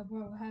was like, "Yo,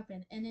 bro, what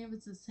happened?" And it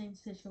was the same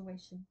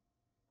situation,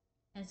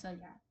 and so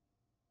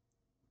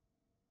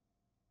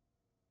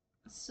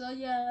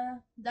yeah,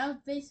 that was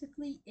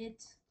basically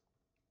it,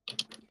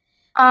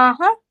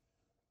 Uh-huh.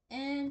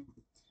 and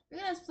we're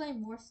gonna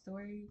explain more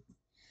story.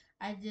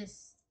 I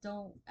just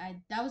don't.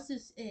 I That was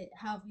just it.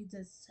 How we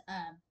just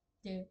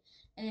do,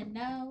 and then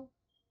now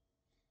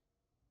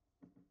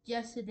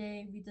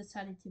yesterday we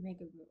decided to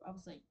make a group. I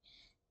was like,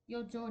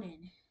 "Yo,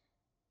 Jordan,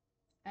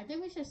 I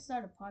think we should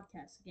start a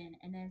podcast again."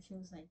 And then she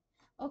was like,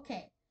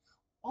 "Okay,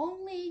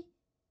 only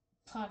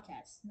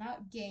podcasts,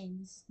 not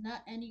games,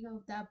 not any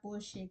of that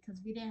bullshit,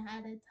 because we didn't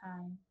have the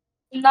time."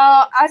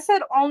 No, I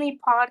said only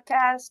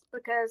podcast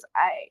because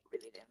I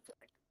really didn't feel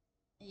like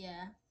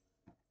Yeah,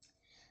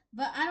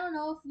 but I don't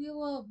know if we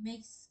will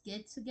make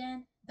skits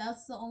again.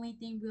 That's the only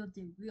thing we'll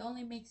do. We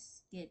only make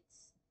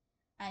skits.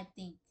 I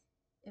think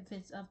if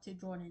it's up to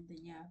Jordan, then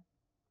yeah.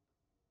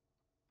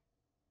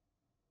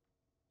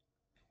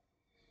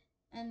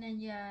 And then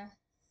yeah,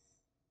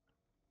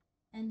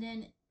 and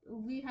then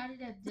we had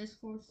it at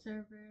Discord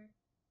server,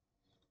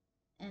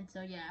 and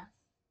so yeah,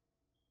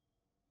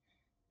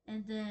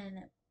 and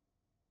then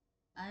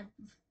I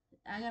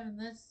I got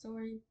another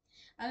story.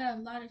 I got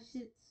a lot of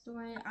shit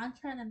story. I'm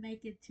trying to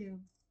make it to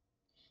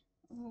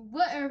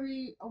what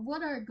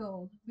our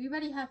goal? We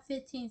already have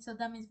 15, so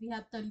that means we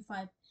have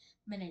 35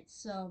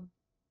 minutes. So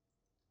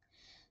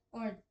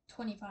or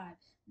 25.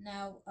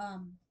 Now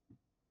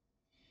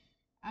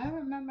I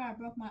remember I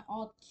broke my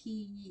alt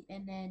key,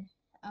 and then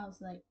I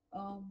was like,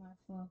 oh my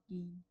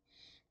fucking,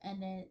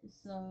 and then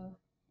so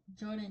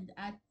Jordan,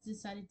 I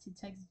decided to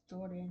text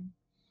Jordan,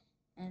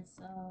 and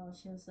so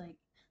she was like,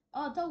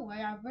 "Oh, don't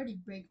worry, I already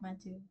break mine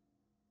too."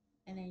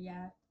 And then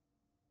yeah,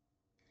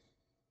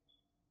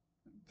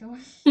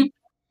 Jordan,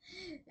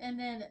 and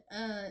then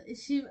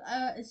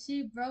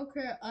she broke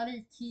her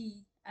other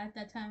key at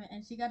that time,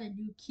 and she got a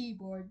new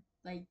keyboard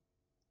like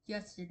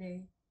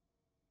yesterday.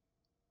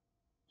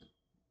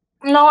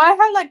 no, I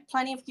had like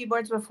plenty of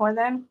keyboards before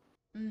then.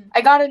 Mm.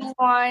 I got a new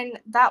one.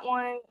 That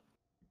one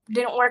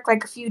didn't work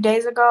like a few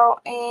days ago,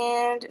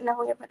 and now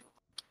we have it.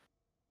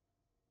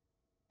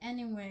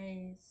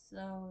 Anyways,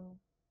 so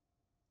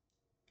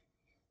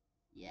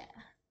yeah.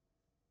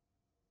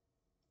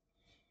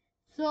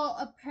 So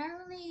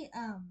apparently,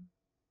 I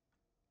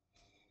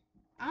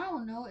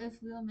don't know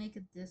if we'll make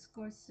a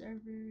Discord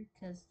server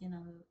because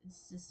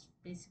it's just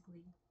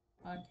basically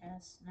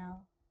podcast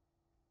now.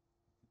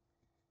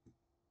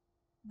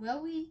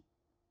 Will we,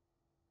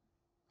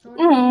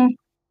 Jordan? Mm,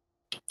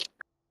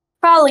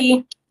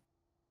 probably.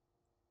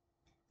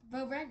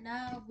 But right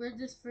now, we're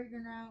just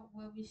figuring out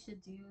what we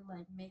should do,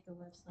 like make a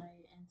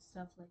website and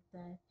stuff like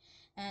that.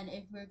 And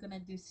if we're gonna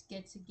do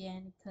skits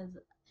again, because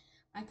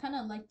I kind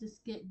of like to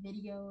skit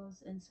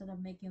videos instead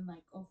of making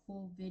like a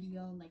full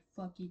video, like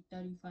fucking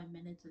 35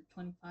 minutes or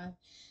 25,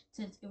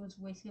 since it was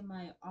wasting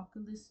my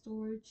Oculus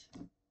storage.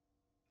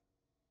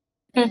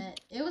 Hmm.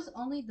 And it was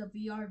only the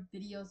VR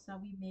videos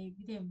that we made.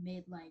 We didn't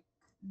make like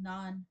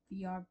non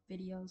VR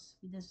videos.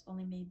 We just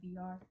only made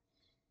VR.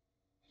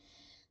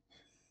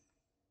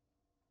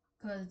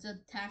 Because the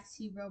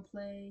taxi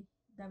roleplay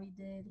that we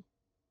did.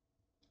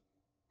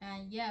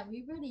 And yeah,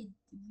 we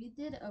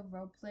did a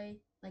roleplay,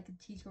 like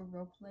a teacher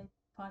roleplay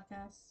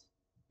podcast.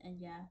 And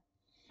yeah.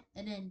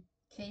 And then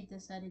Kate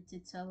decided to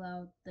tell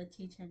out the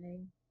teacher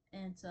name.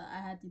 And so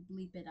I had to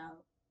bleep it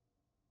out.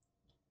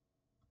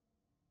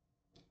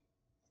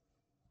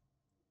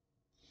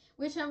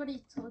 Which I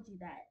already told you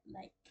that,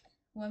 like,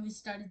 when we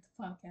started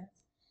the podcast.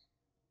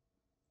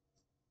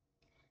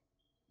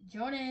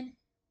 Jordan,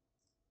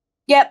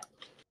 Yep.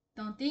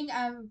 don't think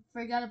I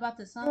forgot about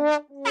the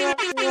song.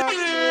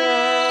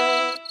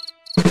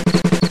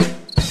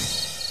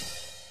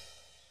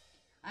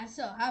 I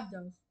still have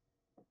those.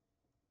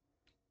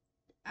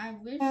 I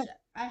wish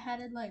I had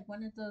it like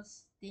one of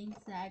those things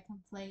that I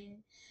can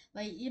play.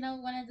 Like,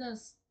 one of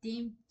those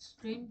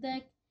stream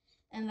deck,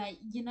 and like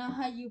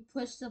how you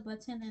push the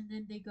button and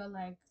then they go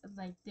like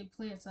they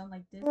play a song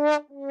like this.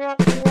 A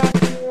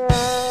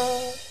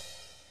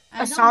I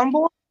don't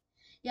soundboard?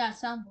 Yeah,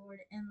 soundboard,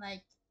 and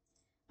like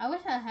I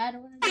wish I had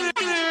one of those,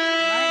 but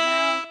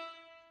right now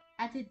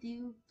I could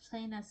do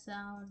playing a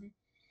sound.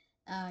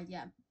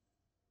 Yeah.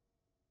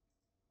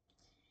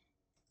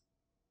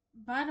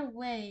 By the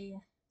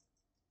way,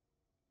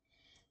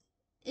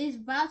 it's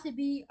about to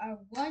be our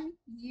 1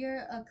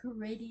 year of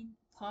creating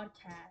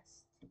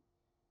podcast.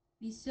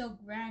 We still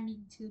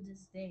grinding to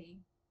this day.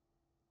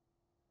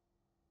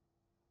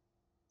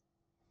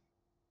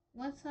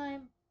 One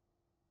time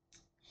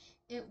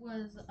it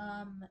was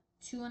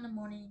 2 in the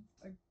morning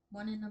or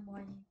 1 in the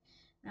morning,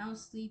 and I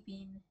was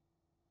sleeping.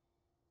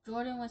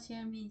 Jordan was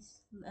hearing me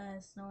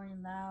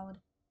snoring loud,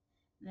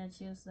 and then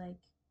she was like,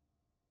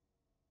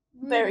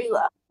 Very "Rudy,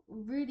 loud.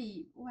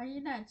 Rudy, why are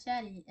you not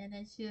chatting?" And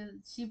then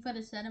she put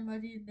a sad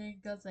emoji, and then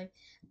it goes like,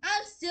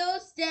 "I'm still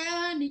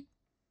standing."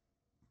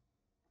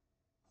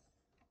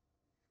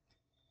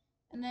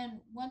 And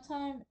then one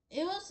time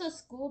it was a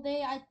school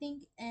day, I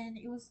think, and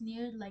it was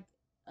near like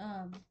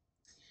um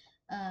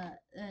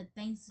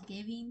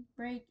Thanksgiving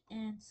break,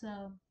 and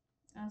so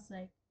I was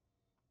like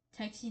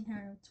texting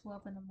her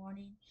 12 in the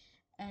morning,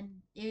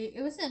 and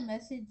it was a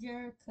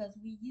messenger because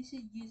we used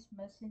to use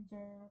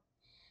messenger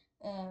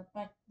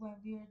back when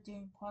we were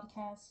doing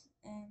podcasts,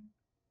 and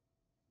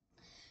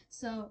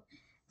so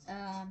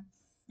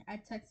I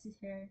texted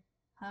her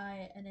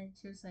hi, and then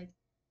she was like,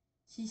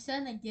 she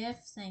sent a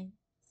gift saying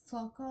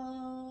fuck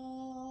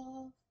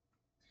off.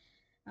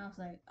 I was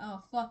like,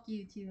 oh fuck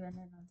you too, and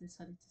then I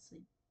decided to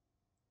sleep.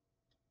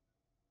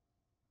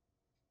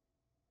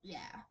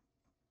 Yeah.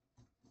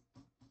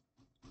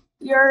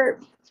 You're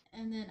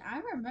And then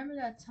I remember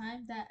that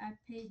time that I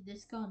played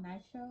Disco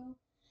Nitro,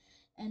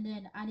 and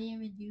then I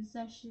didn't even use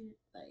that shit.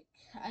 Like,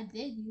 I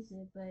did use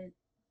it, but it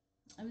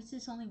was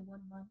just only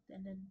 1 month,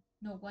 and then,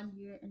 no, 1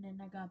 year, and then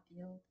I got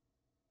billed.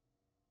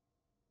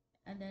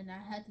 And then I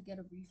had to get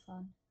a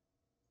refund.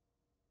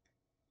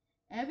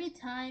 Every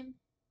time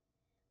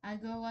I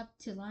go up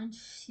to lunch,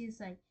 she's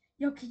like,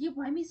 yo, can you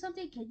buy me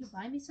something? Can you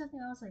buy me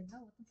something? I was like, no,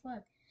 what the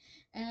fuck?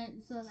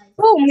 And so, like,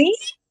 oh me?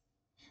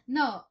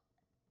 no,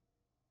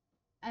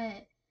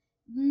 I,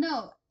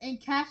 no, in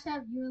Cash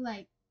App, you were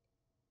like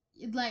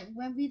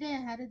when we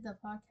didn't had it the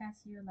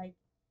podcast, you're like,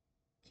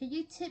 can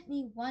you tip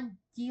me $1?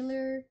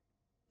 Can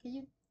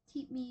you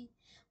tip me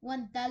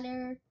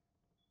 $1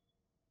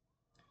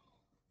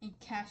 in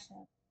Cash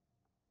App?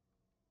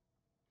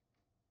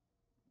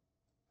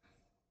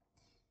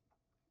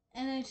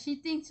 And then she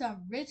thinks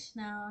I'm rich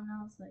now, and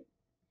I was like,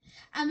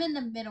 I'm in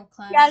the middle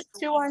He has class.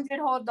 200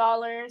 whole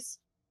dollars,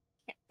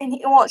 and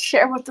he won't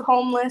share with the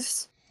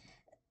homeless.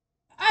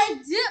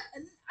 I do.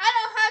 I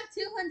don't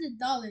have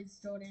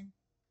 $200, Jordan.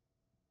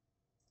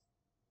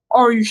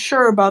 Are you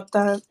sure about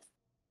that?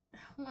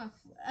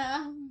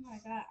 Oh my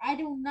god, I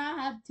do not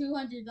have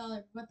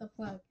 $200. What the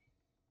fuck?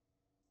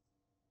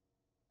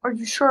 Are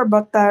you sure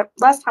about that?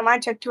 Last time I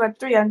checked, you had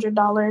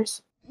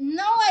 $300.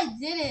 No, I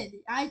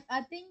didn't. I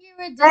think you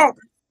were just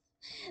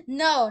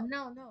no,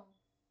 no, no.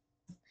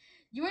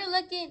 You were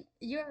looking.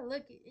 You're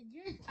looking.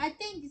 You. I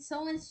think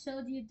someone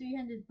showed you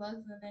 $300,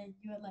 and then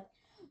you were like,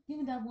 "Give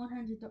me that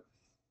 $100."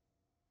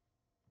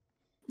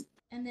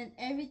 And then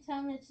every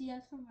time that she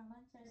asked for my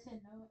lunch, I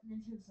said no. And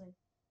then she was like,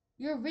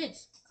 "You're rich.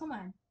 Come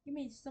on, give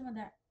me some of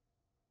that."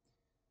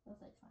 I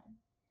was like, "Fine."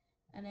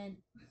 And then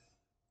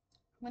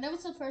when it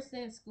was the first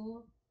day of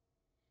school,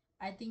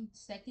 I think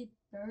second,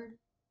 third,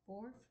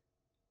 fourth,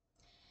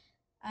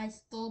 I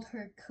stole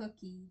her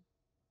cookie,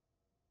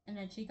 and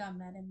then she got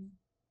mad at me.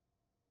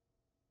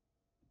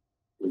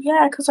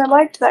 Yeah, because I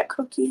liked that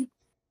cookie.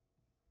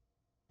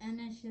 And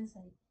then she was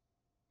like,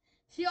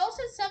 she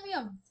also sent me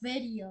a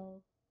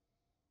video.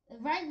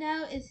 Right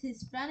now is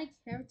Hispanic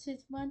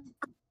Heritage Month.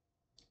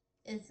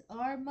 It's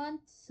our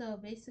month, so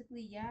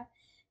basically, yeah.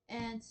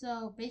 And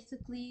so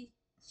basically,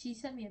 she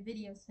sent me a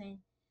video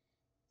saying,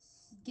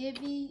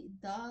 "Give me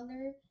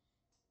dollar,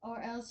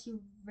 or else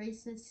you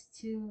racist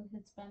to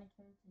Hispanic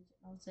heritage."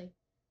 And I was like,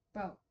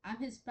 "Bro, I'm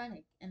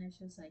Hispanic." And then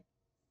she was like,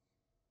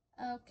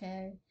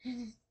 "Okay."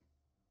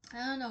 I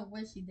don't know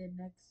what she did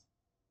next.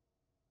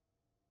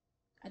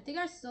 I think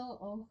I still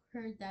owe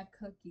her that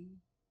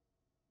cookie.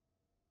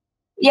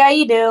 Yeah,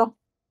 you do.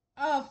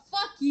 Oh,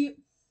 fuck you.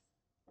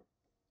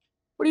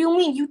 What do you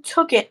mean? You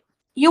took it.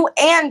 You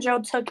and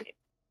Joe took it.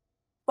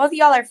 Both of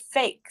y'all are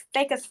fake.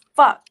 Fake as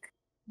fuck.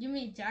 You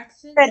mean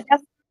Jackson?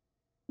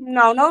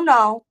 No, no,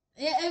 no.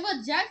 It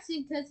was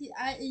Jackson because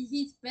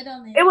he spit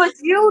on it. It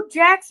was you,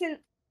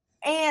 Jackson,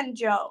 and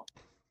Joe.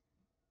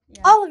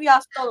 Yeah. All of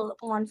y'all stole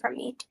one from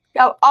me.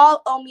 Y'all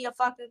all owe me a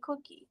fucking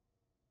cookie.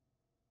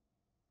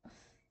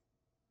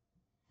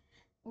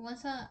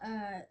 Once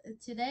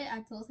today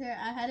I told her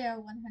I had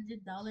a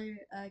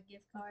 $100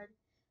 gift card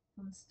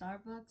from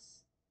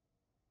Starbucks,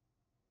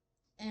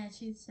 and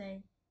she'd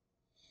say,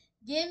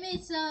 "Give me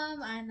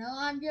some. I know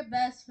I'm your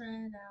best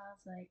friend." And I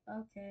was like,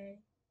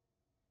 "Okay,"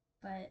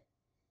 but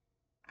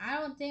I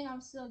don't think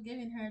I'm still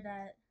giving her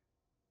that.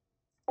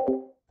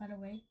 By the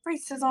way, I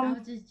Racism.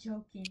 was just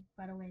joking.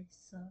 By the way,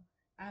 so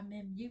I'm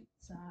in mute,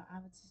 so I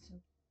was just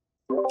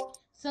joking.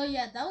 So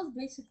yeah, that was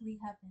basically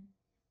happened.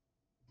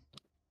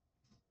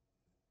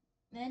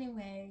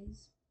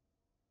 Anyways,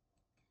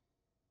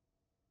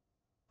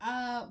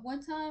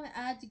 one time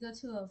I had to go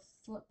to a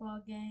football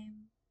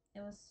game.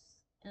 It was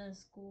in a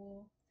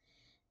school,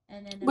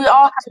 and then We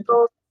all had to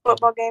go to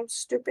football games.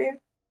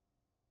 Stupid.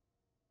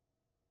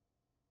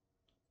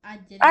 I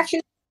didn't.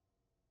 Actually,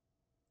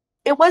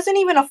 it wasn't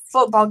even a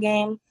football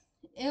game.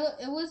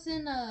 It was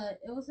in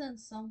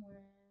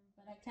somewhere,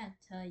 but I can't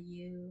tell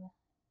you.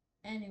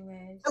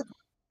 Anyways,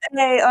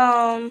 Hey,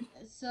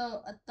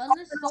 so a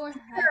thunderstorm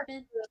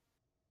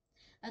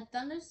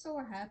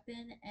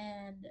happened,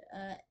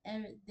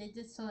 and they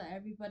just told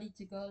everybody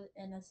to go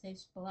in a safe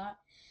spot.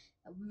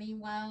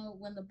 Meanwhile,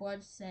 when the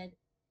board said,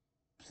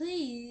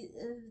 "Please,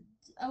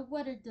 a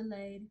weather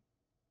delayed,"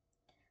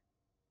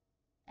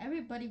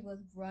 everybody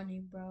was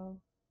running, bro.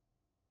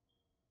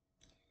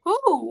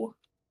 who?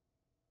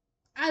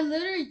 I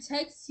literally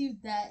text you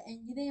that, and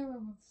you didn't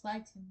even reply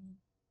to me.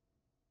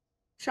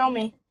 Show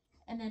me.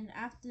 And then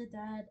after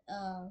that,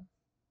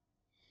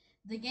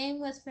 the game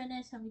was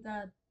finished, and we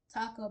got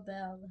Taco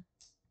Bell.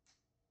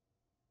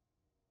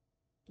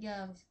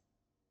 Yeah,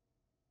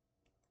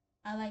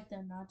 I like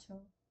their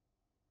nacho.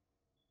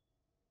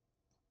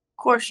 Of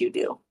course you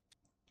do.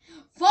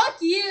 Fuck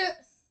you!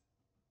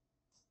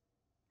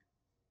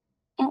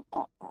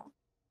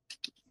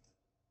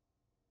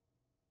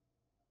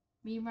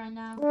 Me right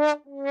now.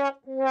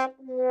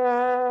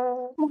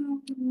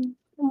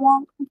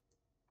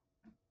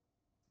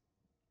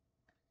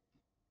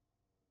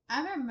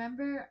 I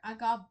remember I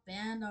got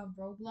banned on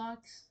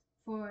Roblox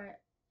for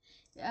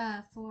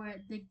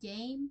the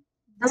game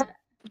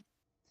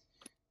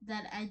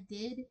that I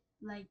did.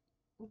 Like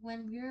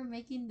when we were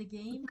making the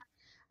game,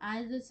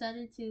 I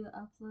decided to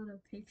upload a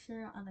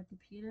picture on the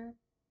computer.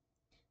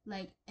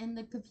 Like in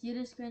the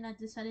computer screen, I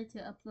decided to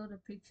upload a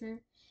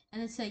picture,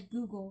 and it said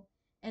Google,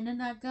 and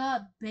then I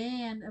got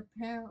banned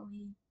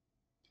apparently.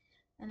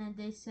 And then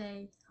they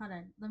say, hold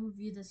on, let me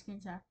view the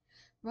screenshot.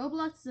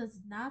 Roblox does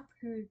not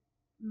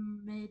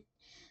permit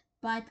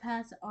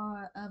bypass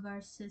our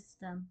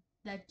system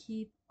that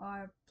keep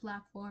our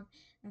platform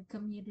and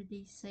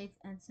community safe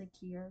and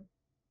secure.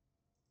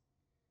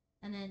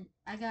 And then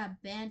I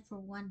got banned for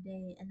one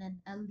day, and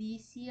then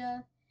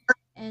Alicia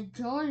and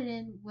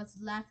Jordan was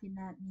laughing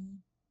at me.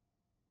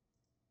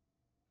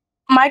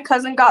 My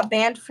cousin got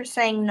banned for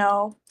saying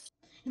no.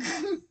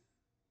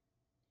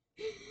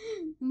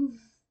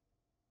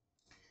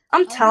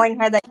 I'm telling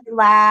her that you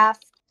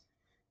laughed.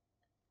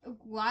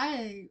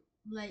 Why?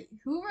 Like,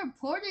 who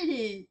reported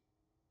it?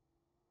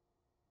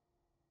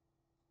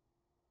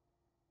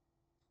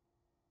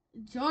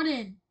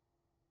 Jordan.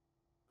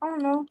 I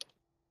don't know.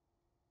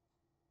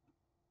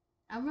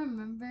 I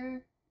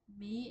remember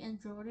me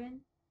and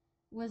Jordan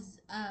was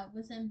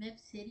in Mip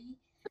City,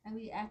 and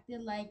we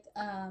acted like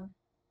I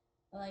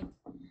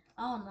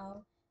don't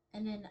know,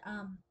 and then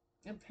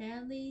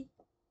apparently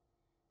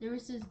there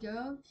was this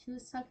girl, she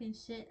was talking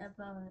shit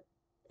about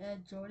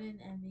Jordan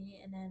and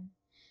me, and then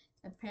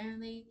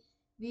apparently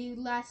we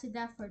lasted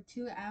that for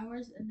 2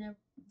 hours, and then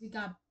we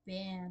got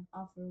banned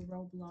off of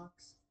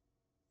Roblox.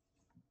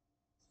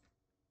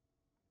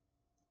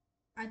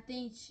 I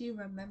think she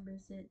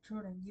remembers it.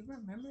 Jordan, you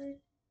remember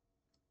it?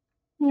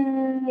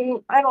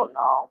 I don't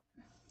know.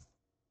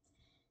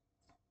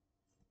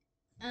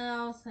 And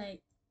I was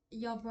like,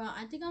 yo, bro,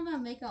 I think I'm gonna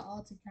make an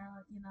alt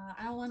account. You know,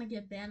 I don't want to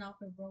get banned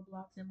off of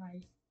Roblox in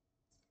my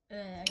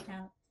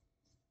account.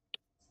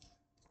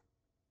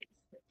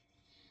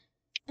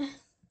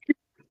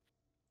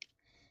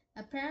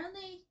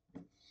 Apparently,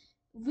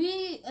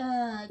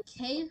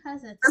 Cade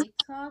has a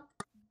TikTok,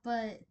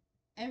 but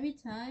every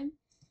time,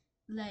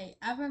 like,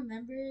 I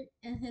remember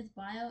in his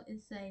bio,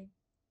 it's like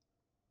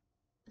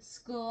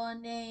school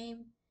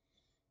name,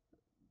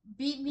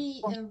 beat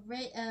me,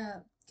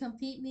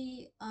 compete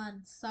me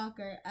on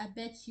soccer. I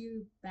bet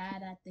you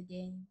bad at the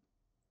game.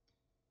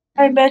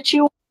 I And bet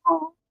you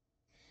won't.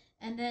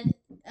 and then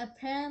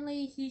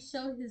apparently he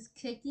showed his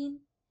kicking,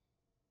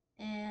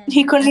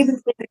 He and couldn't even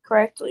say it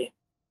correctly.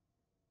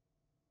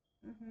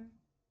 mhm.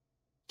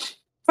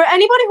 For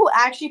anybody who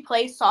actually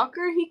plays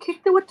soccer, he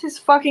kicked it with his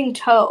fucking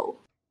toe.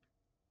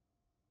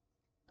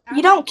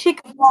 You don't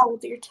kick a ball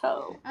with your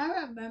toe. I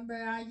remember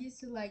I used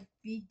to like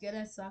be good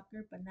at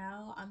soccer, but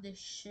now I'm the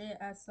shit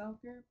at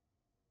soccer.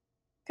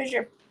 Because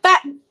you're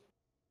fat.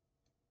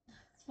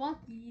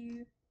 Fuck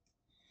you.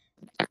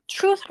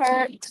 Truth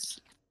hurts.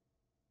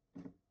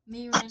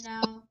 Me right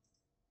now.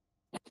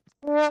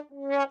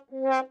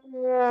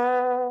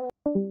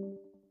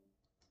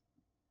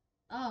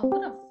 Oh, who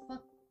the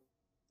fuck?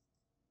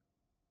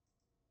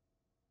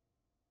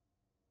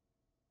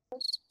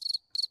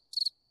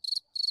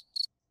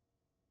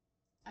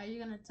 Are you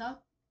gonna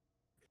talk?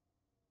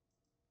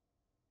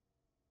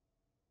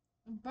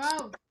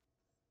 Bro.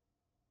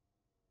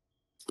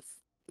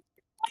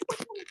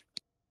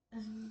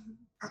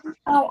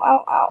 Ow,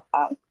 ow, ow,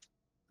 ow.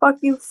 Fuck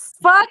you.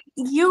 Fuck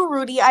you,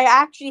 Rudy. I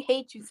actually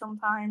hate you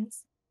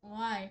sometimes.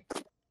 Why?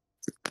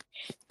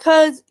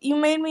 Because you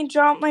made me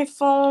drop my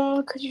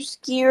phone because you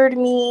scared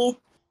me.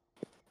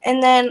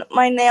 And then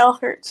my nail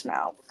hurts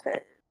now.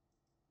 Because...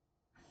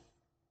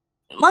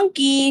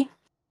 Monkey.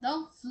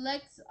 Don't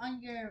flex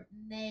on your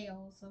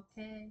nails,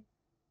 okay?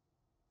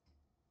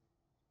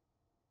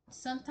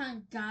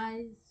 Sometimes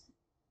guys,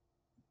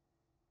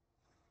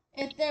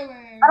 if they I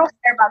were, don't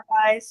care about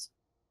guys.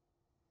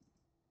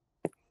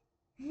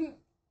 you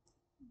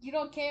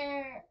don't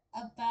care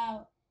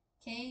about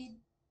Cade.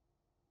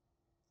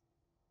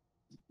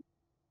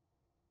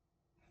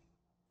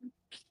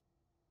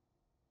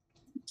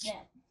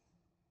 Yeah,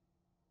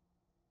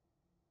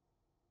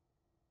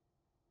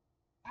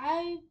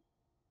 I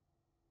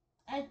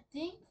I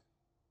think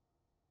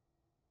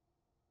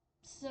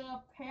so.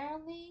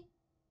 Apparently,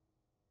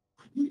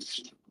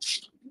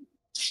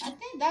 I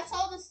think that's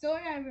all the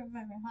story I remember.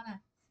 Hold on,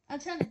 I'm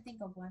trying to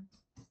think of one.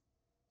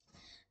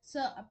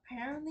 So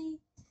apparently,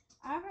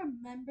 I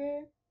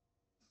remember.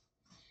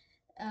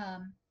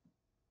 Um,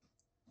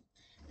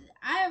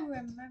 I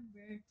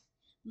remember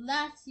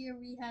last year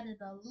we had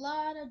a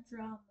lot of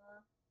drama.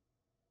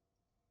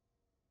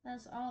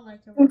 That's all I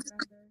can remember.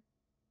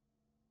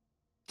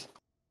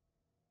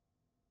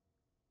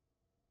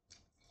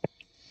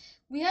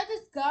 We had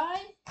this guy.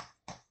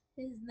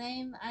 His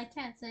name, I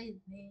can't say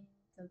his name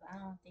because I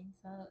don't think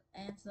so.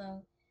 And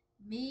so,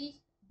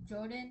 me,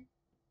 Jordan,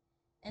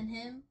 and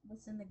him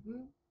was in the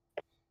group.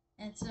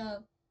 And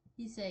so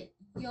he said,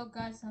 "Yo,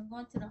 guys, I'm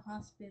going to the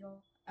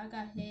hospital. I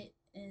got hit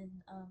in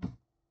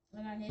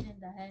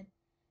the head."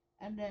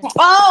 And then,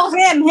 Oh,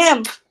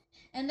 him.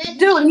 and then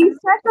Dude, he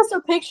sent us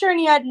a picture and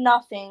he had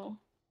nothing.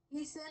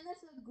 he sent us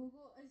a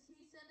Google. He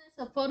sent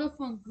us a photo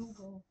from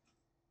Google.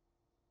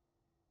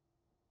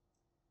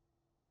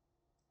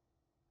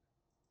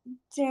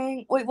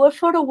 Dang. Wait, what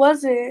photo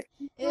was it?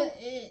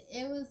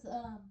 It was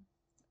hold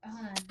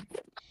on.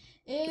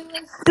 It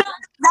was No,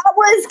 that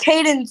was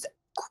Caden's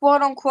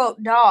quote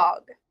unquote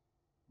dog.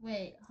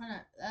 Wait, hold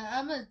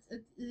on.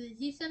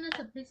 He sent us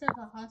a picture of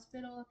a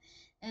hospital,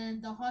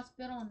 and the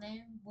hospital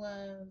name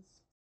was.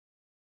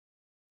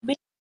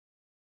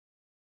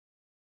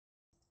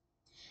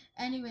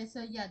 Anyway,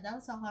 so yeah, that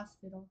was a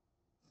hospital.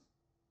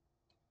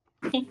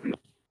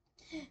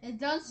 And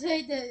don't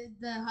say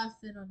the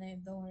hospital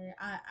name. Don't worry.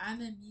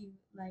 I'm a mute.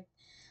 Like,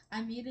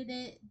 I muted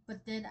it,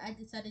 but then I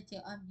decided to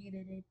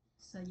unmute it.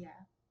 So yeah.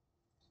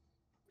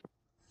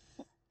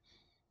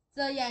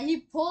 So yeah, he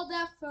pulled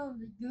that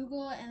from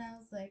Google, and I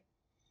was like,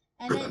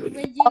 and then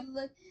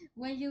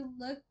when you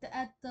looked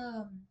at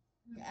the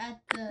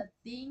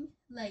thing,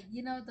 like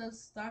you know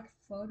those stock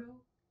photo,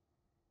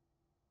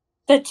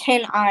 The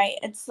tin eye.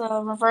 It's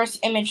a reverse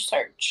image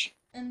search.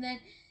 and then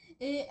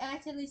it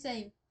actually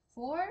say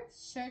for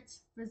search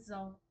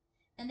result,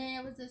 and then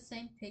it was the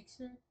same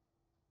picture.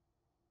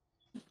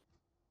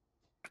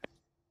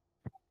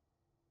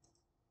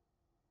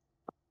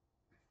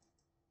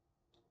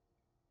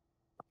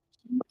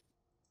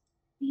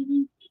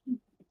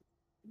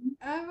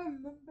 I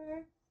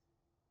remember,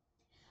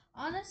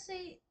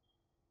 honestly,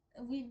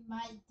 we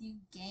might do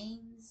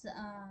games,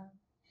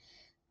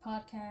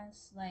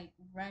 podcasts like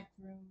Rec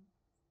Room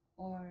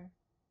or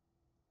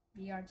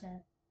VR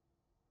Chat.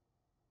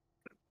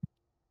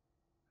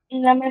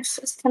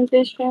 Nemesis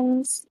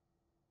conditions.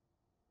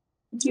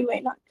 You may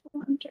not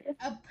remember.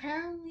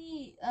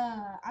 Apparently,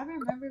 I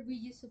remember we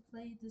used to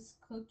play this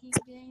cooking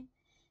game,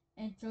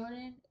 and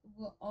Jordan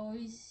will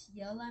always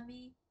yell at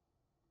me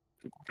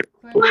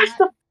for Wash not.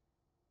 the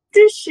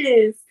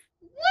dishes.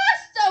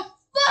 Wash the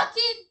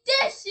fucking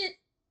dishes.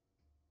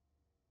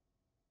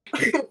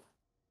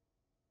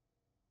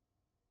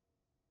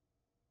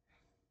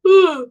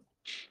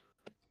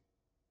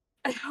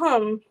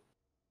 Ahem.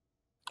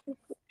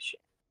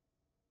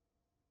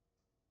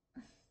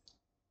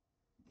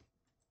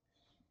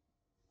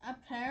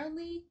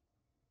 Apparently,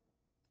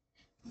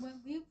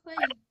 when we play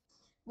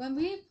when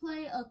we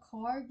play a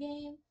car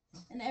game,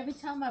 and every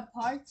time I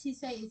park, she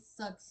say it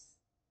sucks,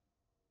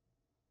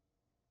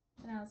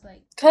 and I was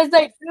like, Because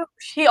they do.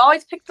 She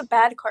always picked the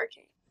bad card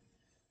game.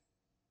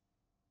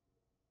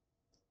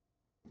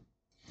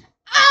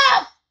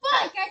 ah,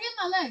 fuck! I hit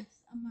my legs.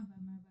 Oh, my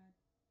bad, my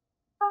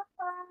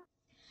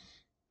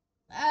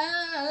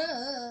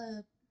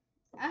bad.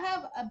 I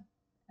have a.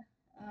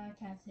 I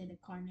can't say the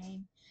car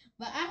name,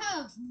 but I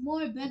have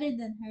more better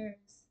than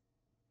hers.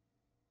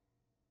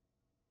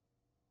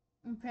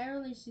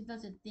 Apparently, she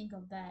doesn't think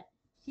of that.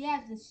 She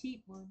has the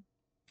cheap one,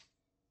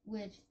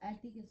 which I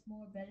think is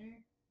more better,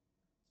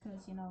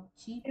 cause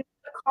cheap. It's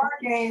the card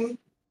game.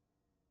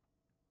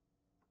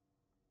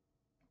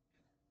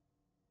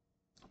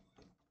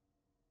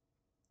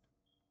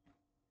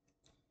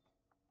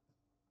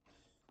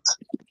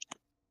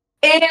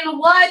 In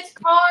what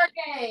card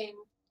game?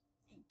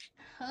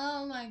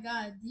 Oh my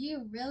god, do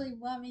you really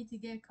want me to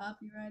get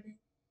copyrighted?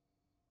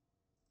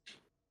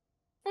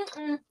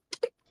 Mm-mm.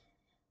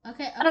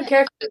 Okay, I don't okay.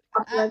 care if it's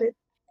I, copyrighted.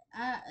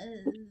 I,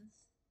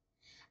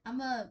 I'm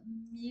gonna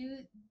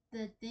mute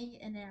the thing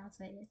and then I'll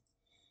say it.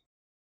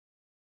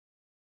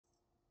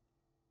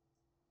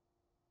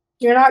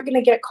 You're not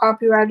gonna get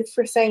copyrighted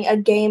for saying a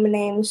game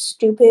name,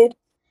 stupid.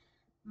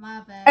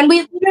 My bad. And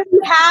we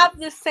literally have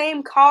the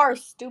same car,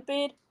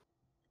 stupid.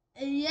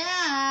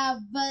 Yeah,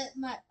 but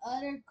my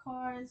other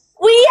cars.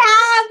 We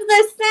have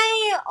the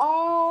same.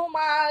 Oh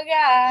my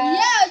god.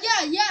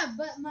 Yeah,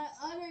 but my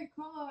other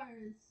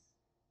cars.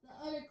 The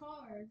other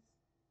cars.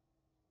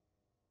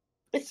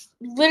 It's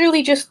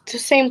literally just the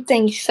same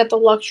thing, except the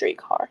luxury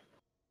car.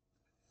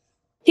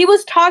 He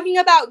was talking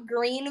about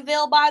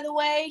Greenville, by the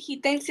way. He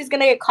thinks he's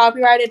gonna get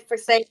copyrighted for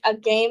saying a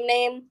game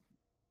name.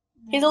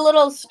 No. He's a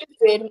little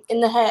stupid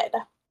in the head.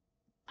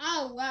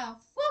 Oh wow,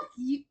 fuck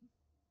you.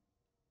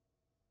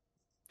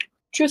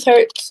 Truth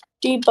hurts.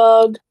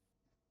 Debug.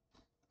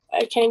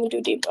 I can't even do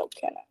debug,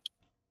 can I?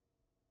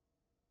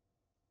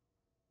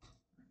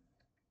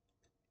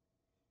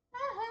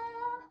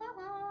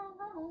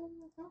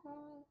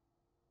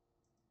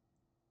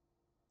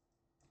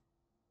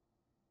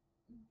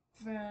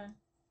 Bruh.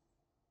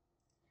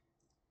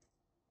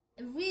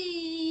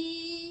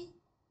 We.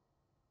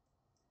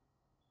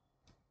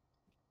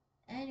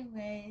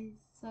 Anyways,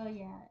 so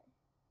yeah.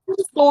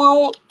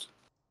 Well,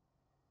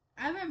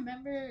 I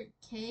remember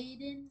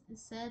Caden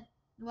said,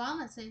 well, I'm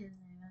gonna say his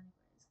name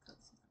anyways,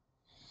 because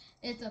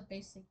it's a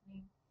basic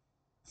name.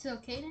 So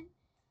Caden,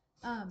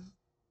 um,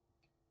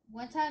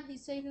 one time he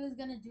said he was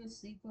gonna do a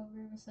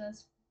sleepover with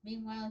us.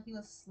 Meanwhile, he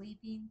was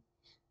sleeping,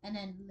 and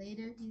then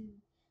later he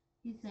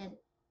said,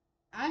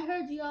 "I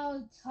heard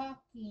y'all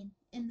talking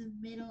in the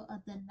middle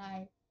of the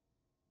night."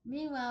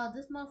 Meanwhile,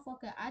 this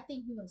motherfucker, I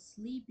think he was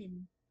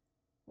sleeping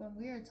when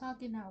we were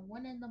talking at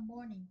 1 in the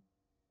morning.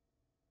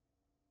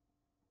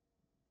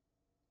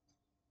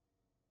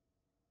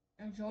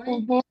 And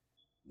Jordan, mm-hmm.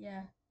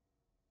 yeah.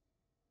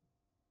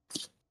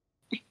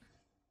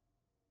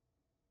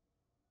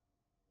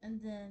 And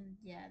then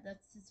yeah,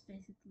 that's just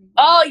basically.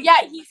 Oh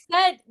yeah, he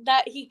said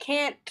that he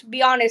can't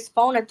be on his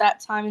phone at that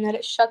time and that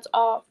it shuts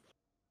off.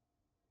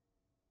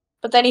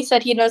 But then he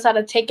said he knows how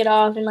to take it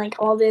off and like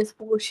all this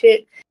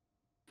bullshit.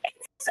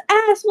 His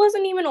ass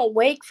wasn't even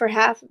awake for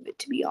half of it,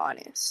 to be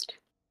honest.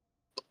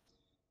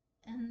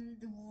 And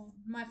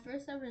my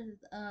first ever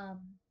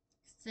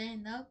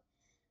staying up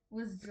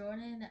was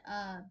Jordan.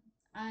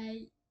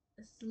 I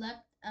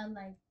slept at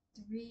like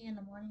 3 in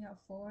the morning or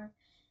 4,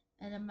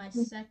 and then my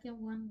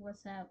second one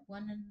was at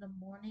 1 in the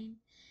morning,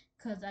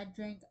 cause I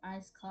drank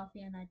iced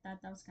coffee and I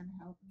thought that was gonna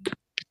help me.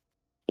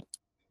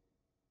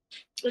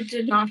 It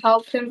did not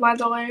help him, by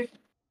the way.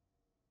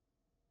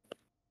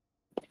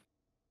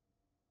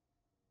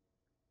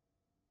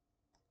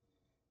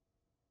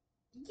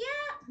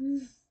 Yeah.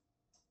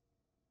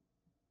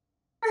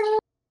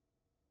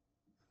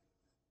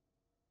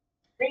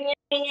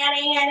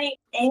 Hey!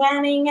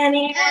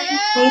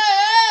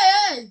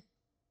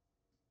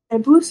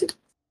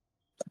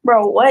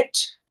 Bro,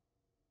 what?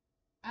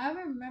 I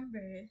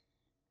remember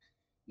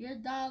your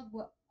dog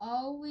would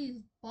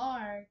always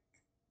bark,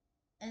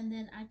 and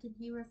then I could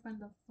hear it from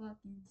the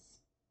fucking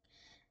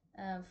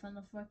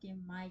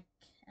mic,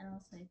 and I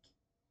was like,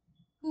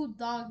 "Who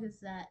dog is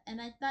that?" And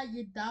I thought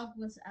your dog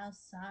was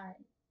outside.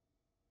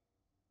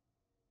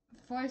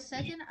 For a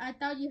second, I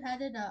thought you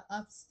had it a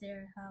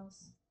upstairs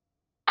house.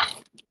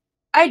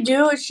 I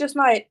do. It's just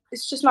not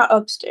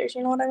upstairs.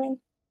 You know what I mean?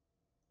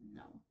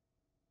 No,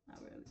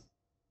 not really.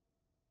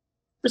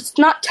 It's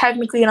not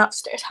technically an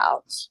upstairs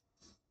house.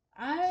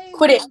 I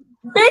Quit it.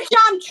 Bitch,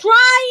 I'm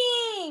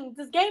trying!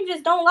 This game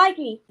just don't like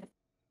me.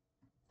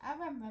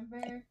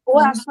 remember. Oh,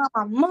 that's not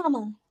my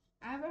mama.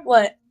 I remember.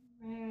 What?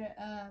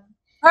 Um.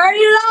 Hurry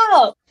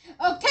up!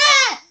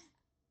 Okay!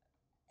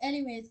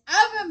 Anyways,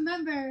 I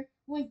remember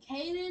when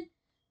Kaden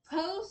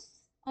posts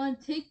on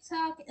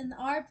TikTok in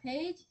our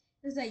page,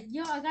 it's like,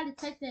 yo, I got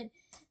detected.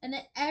 And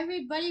then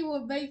everybody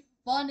will make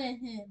fun of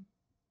him.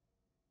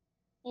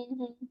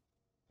 Mm-hmm.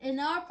 In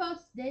our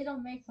posts, they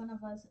don't make fun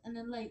of us. And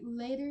then, like,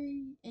 later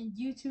in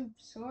YouTube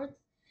Shorts,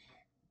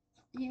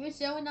 he was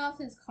showing off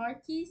his car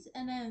keys.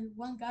 And then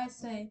one guy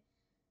say,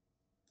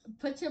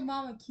 put your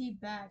mama key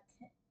back.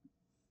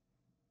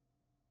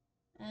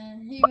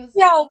 And he was...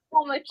 Yo,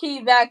 pull my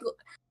key back.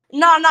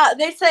 No,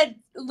 they said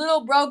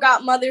little bro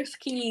got mother's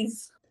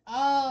keys.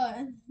 Oh,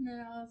 and then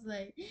I was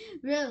like,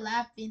 we were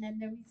laughing,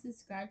 and then we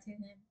subscribed to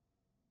him.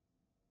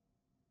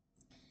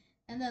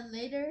 And then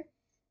later,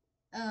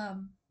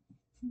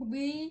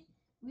 we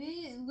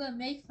would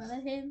make fun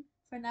of him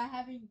for not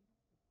having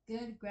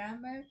good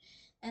grammar,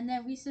 and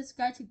then we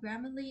subscribe to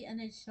Grammarly, and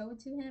then show it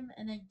to him,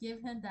 and then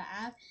give him the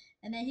app,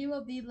 and then he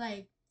will be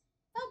like,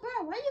 "Oh,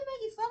 bro, why are you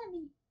making fun of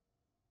me?"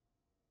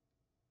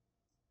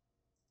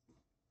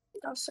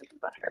 I was thinking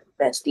about her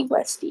bestie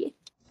Westie.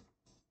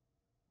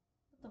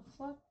 What the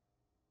fuck?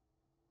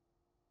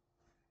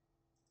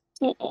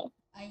 Mm-mm.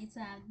 I used to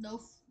have no.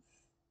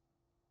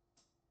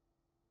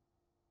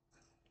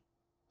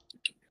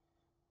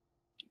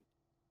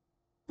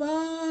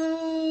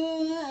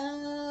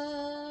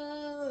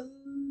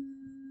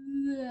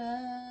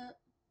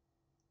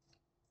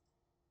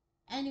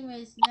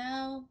 Anyways,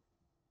 now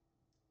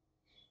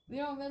we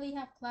don't really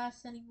have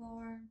class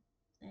anymore,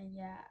 and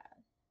yeah,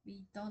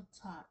 we don't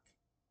talk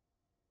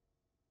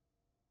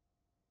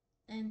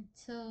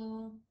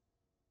until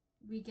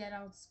we get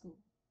out of school.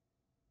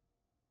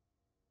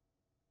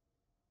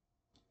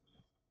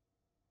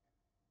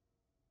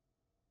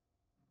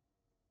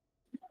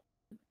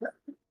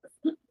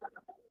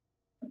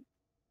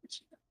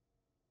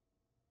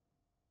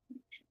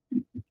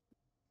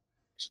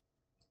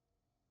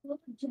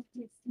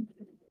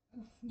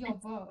 Yo,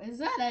 bro, is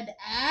that an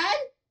ad?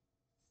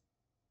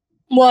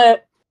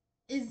 What?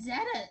 Is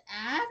that an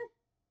ad?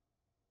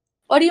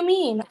 What do you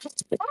mean?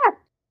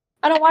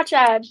 I don't watch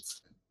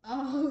ads.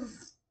 Oh.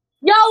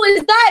 Yo,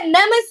 is that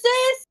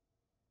Nemesis?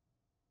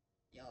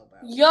 Yo, bro.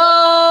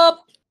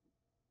 Yup.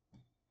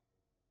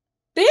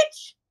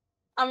 Bitch.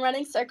 I'm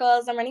running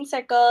circles. I'm running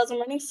circles. I'm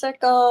running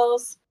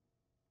circles.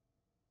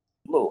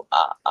 Moo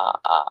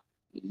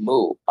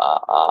moo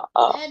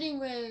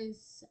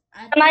Anyways,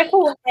 I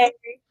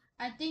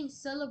think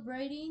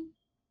celebrating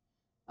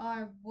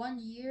our 1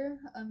 year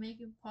of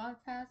making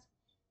podcasts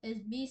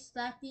is me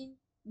slapping.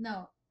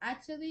 No,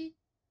 actually,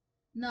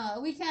 no,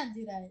 we can't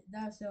do that.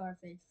 That'll show our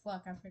face.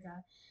 Fuck, I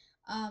forgot.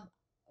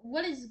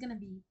 What is it gonna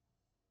be?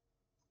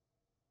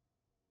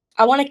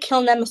 I want to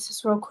kill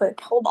Nemesis real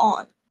quick. Hold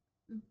on.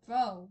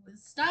 Bro,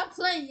 stop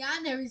playing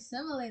Yandere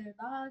Simulator,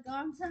 dog.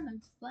 I'm trying to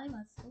explain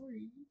my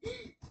story.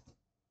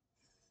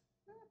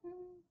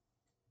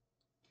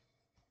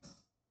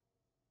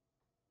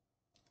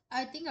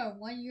 I think our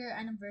 1 year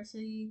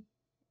anniversary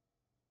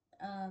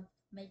of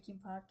making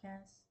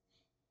podcasts.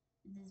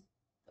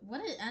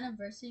 What did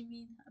anniversary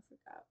mean? I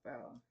forgot,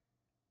 bro.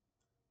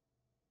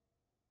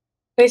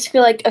 Basically,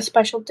 like a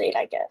special date,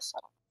 I guess.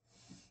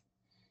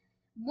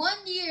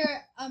 1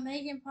 year of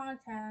making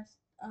podcasts.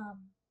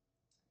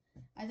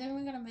 I think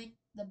we're gonna make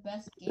the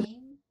best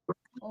game,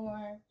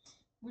 or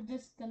we're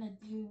just gonna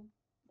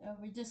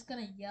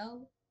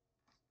yell.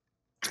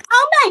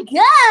 Oh my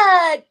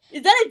god!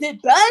 Is that a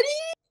dead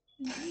body?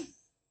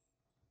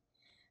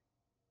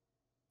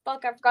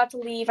 Fuck, I forgot to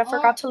leave. I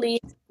forgot to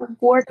leave. I'm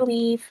bored to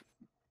leave.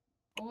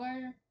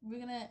 Or we're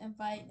gonna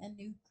invite a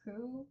new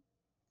crew,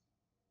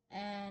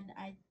 and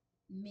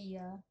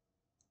Mia.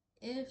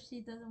 If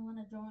she doesn't want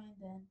to join,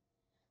 then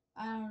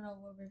I don't know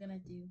what we're gonna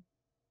do.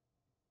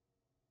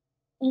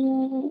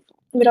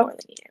 We don't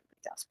really need it.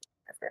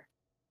 Ever.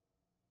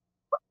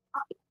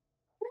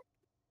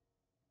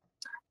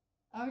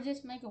 Or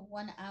just make a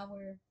 1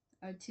 hour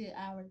or 2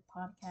 hour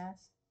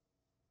podcast.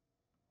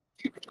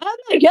 Oh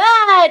my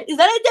god! Is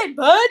that a dead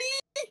body?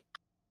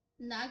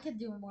 No, I could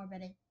do more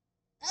better.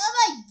 Oh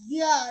my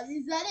god!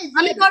 Is that a dead body?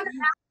 I'm gonna go to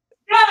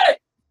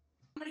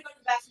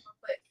the bathroom real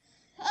quick.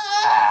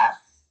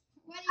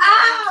 What are you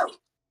Ow!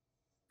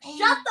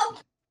 Shut the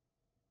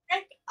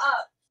frick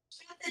up.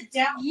 Shut it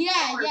down.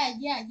 Yeah.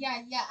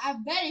 I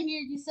better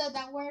hear you said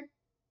that word.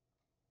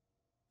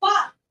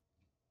 Fuck.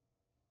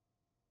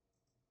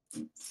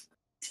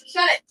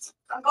 Shut it.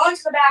 I'm going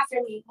to the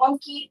bathroom, you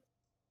monkey.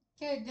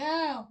 Okay,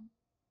 down.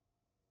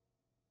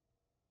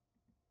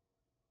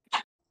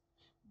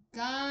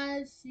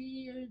 Guys,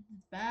 she is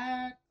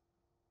back.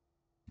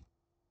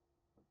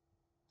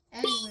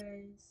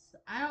 Anyways,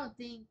 I don't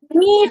think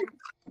you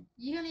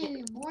gonna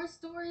need more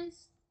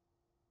stories.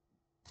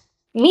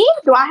 Me?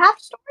 Do I have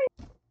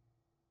stories?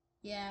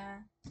 Yeah.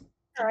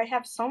 Or I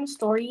have some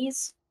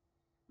stories.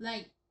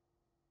 Like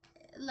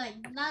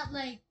not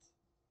like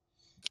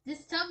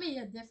Just tell me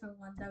a different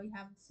one that we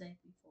haven't said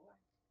before.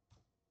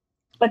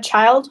 A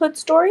childhood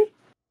story?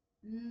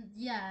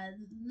 Yeah,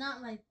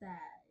 not like that.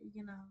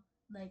 You know,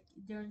 like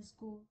during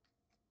school,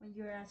 when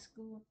you're at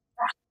school.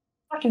 I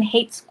fucking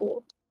hate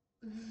school.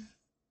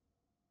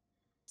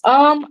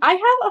 I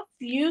have a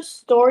few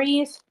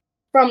stories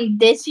from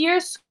this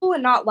year's school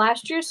and not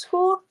last year's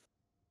school.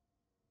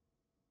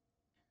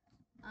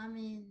 I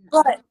mean,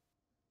 But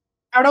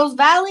are those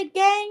valid,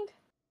 gang?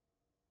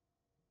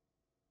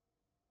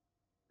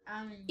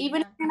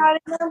 Even if yeah, you're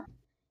not in them?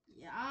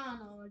 yeah. I don't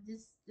know.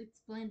 Just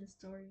explain the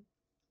story.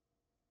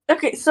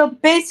 Okay, so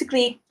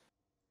basically,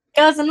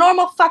 it was a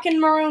normal fucking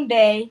maroon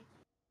day.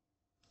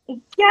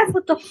 Guess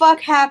what the fuck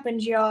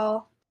happened,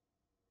 y'all?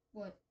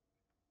 What?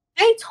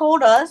 They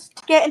told us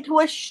to get into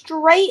a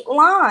straight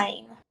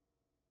line.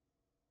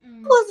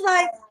 I was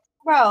like,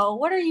 bro,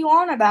 what are you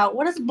on about?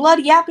 What is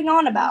blood yapping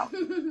on about?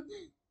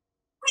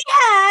 We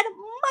had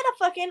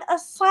motherfucking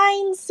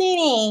assigned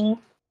seating.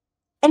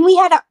 And we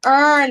had to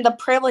earn the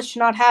privilege to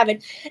not have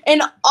it.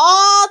 And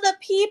all the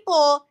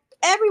people,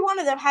 every one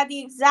of them had the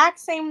exact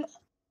same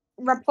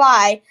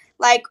reply.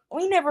 Like,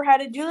 we never had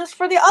to do this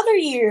for the other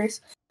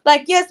years.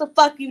 Like, yes, the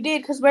fuck you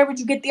did, because where would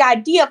you get the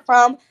idea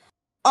from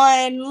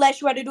unless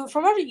you had to do it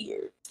from other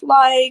years?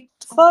 Like,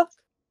 fuck.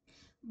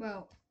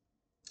 Bro,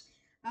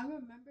 I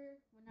remember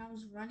when I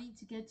was running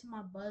to get to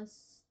my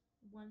bus,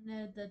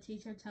 when the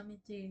teacher told me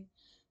to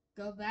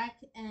go back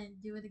and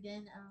do it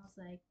again, and I was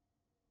like,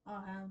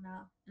 oh hell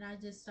no, and I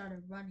just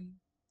started running.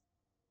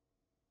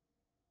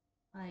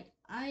 Like,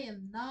 I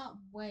am not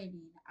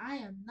waiting. I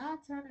am not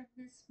trying to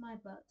miss my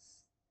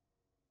bus.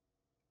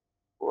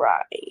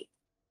 Right.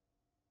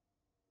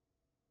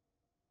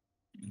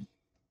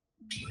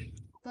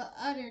 But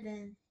other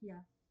than, yeah.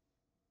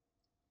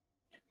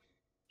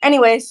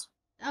 Anyways.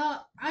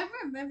 I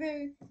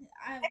remember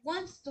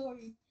one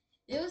story.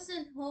 It was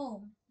in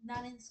home,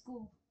 not in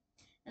school.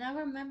 And I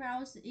remember I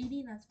was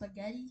eating a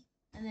spaghetti,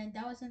 and then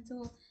that was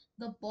until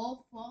the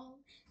bowl fall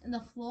and the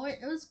floor.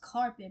 It was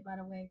carpet, by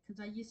the way, because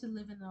I used to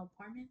live in an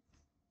apartment.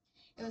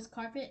 It was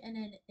carpet, and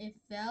then it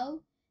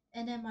fell,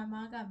 and then my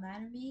mom got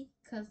mad at me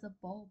because the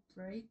bowl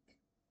break,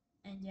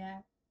 and yeah,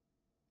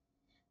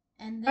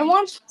 and I then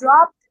once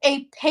dropped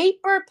a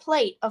paper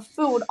plate of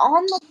food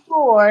on the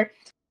floor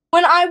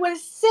when I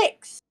was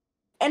 6,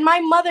 and my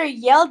mother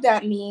yelled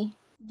at me.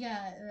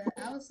 yeah,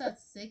 I was at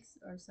 6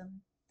 or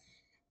 7.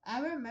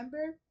 I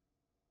remember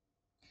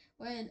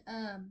when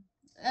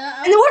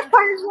I And the was worst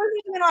part is it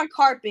wasn't even on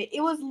carpet.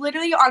 It was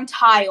literally on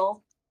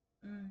tile.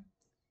 mm,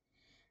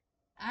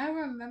 I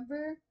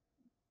remember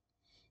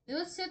it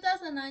was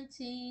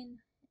 2019,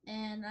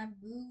 and I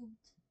moved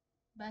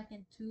back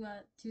in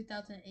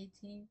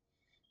 2018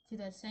 to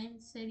the same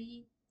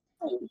city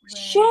Oh,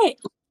 where shit.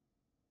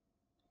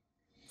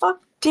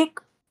 Fuck, dick,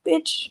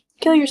 bitch.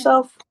 Kill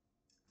yourself.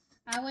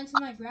 I went to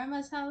my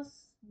grandma's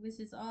house, which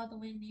is all the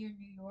way near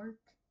New York.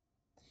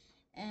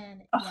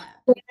 And Oh,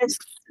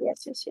 yeah,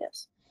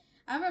 yes.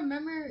 I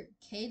remember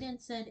Kaden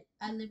said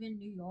I live in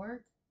New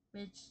York,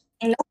 which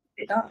No,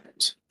 we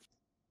don't.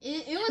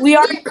 it was We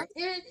are.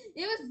 it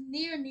was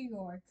near New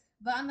York,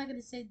 but I'm not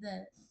gonna say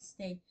the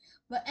state.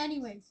 But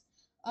anyways,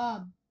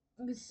 um,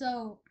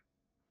 so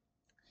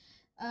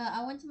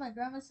I went to my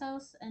grandma's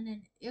house, and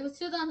then it was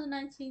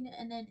 2019,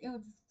 and then it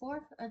was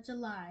 4th of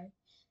July,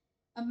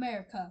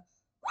 America.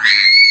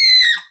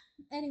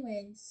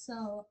 Anyway,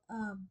 so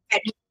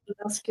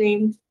I'll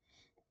scream.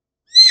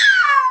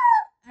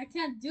 I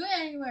can't do it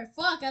anymore.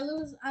 Fuck, I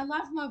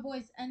lost my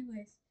voice.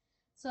 Anyways,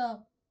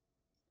 so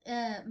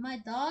my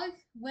dog,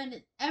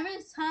 when every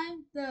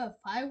time the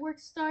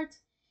fireworks start,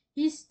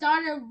 he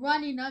started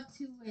running up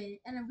to it,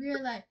 and we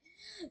were like,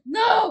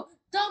 "No,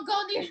 don't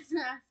go near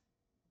that."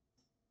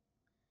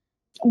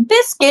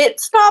 Biscuit,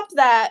 stop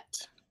that.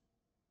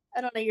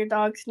 I don't know your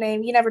dog's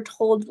name. You never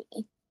told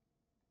me.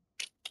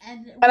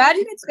 And when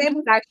Imagine its name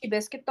was actually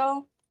Biscuit,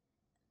 though.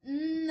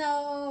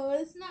 no,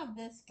 it's not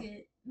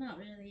Biscuit. Not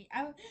really.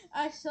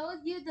 I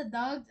showed you the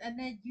dogs, and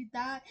then you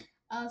thought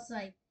I was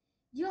like,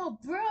 "Yo,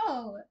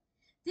 bro,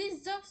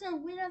 these dogs are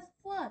weird as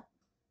fuck."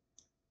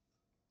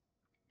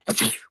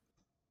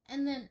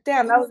 And then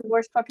Damn, that was the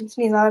worst fucking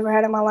sneeze I've ever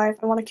had in my life.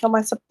 I want to kill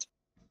myself.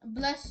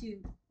 bless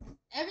you.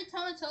 Every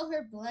time I told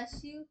her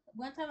bless you,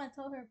 one time I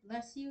told her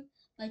bless you,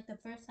 like the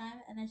first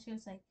time, and then she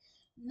was like,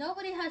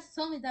 nobody has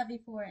told me that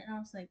before, and I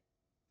was like,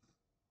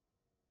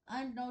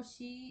 I know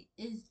she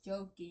is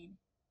joking.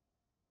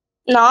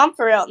 No, I'm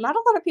for real. Not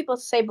a lot of people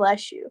say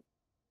bless you.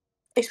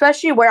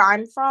 Especially where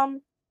I'm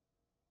from.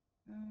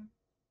 Mm.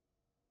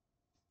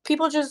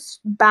 People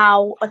just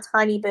bow a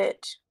tiny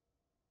bit.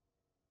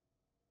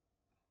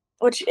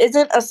 Which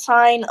isn't a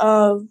sign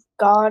of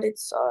God.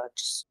 It's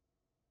just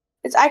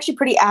it's actually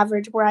pretty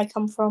average where I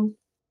come from.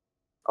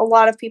 A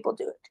lot of people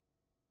do it.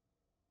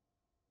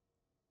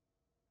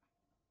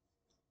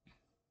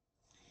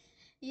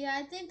 Yeah,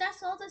 I think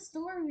that's all the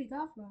story we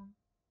got from.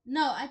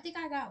 No, I think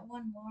I got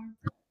one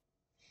more.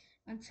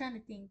 I'm trying to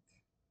think.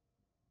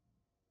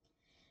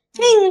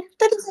 Hmm. Ding!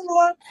 That is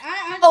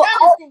I'm Oh,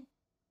 trying to think.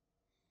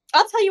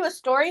 I'll tell you a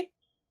story.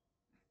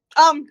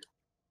 Um,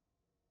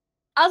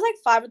 I was like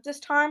 5 at this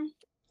time.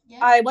 Yeah.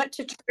 I went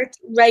to church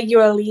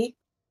regularly,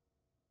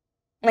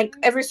 like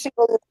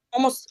Mm.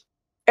 almost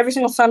every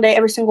single Sunday,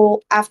 every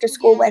single after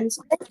school Yeah.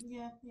 Wednesday.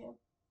 Yeah. Yeah.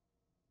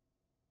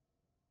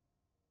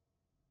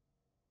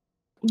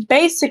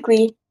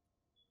 Basically,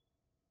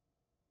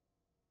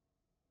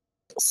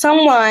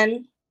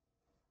 someone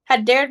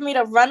had dared me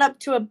to run up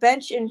to a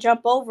bench and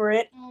jump over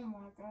it. Oh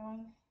my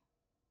god.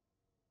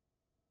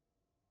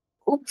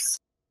 Oops.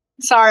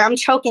 Sorry, I'm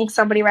choking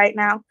somebody right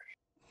now.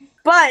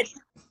 But,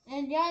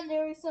 And yeah,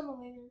 there is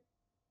similar.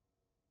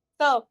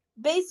 so,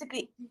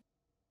 basically,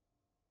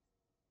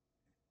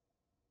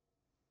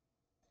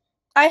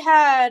 I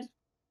had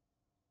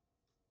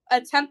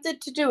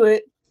attempted to do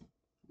it,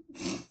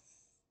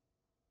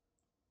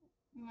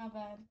 My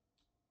bad.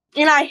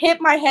 and I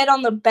hit my head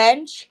on the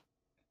bench,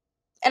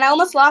 and I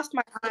almost lost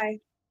my eye.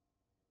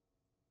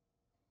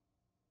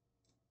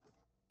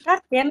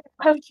 God damn it,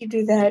 why would you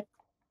do that?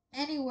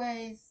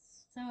 Anyways,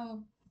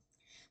 so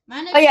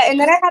my Oh next yeah, and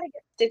then story. I had to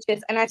get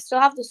stitches, and I still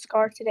have the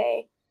scar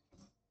today.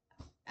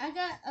 I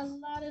got a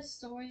lot of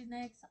stories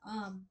next.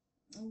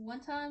 One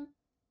time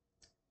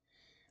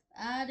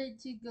I had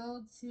to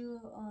go to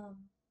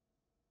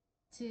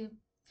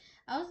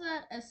I was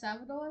at El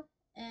Salvador,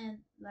 and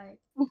like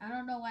I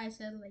don't know why I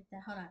said it like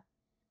that. Hold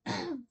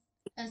on.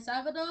 El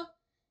Salvador,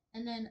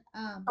 and then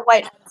The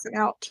white missing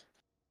out.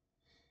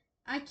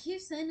 I keep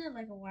saying it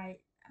like a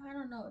white. I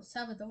don't know,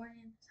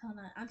 Salvadorian. Hold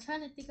on. I'm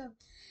trying to think of.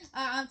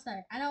 I'm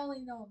sorry. I don't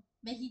only know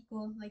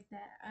Mexico like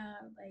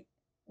that. Like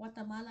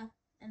Guatemala,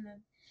 and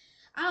then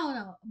I don't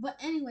know. But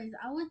anyways,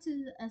 I went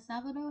to El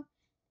Salvador,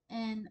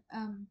 and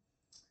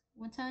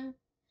one time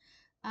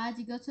I had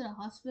to go to the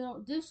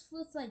hospital. This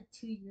was like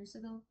 2 years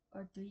ago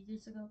or 3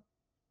 years ago.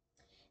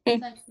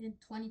 It's like in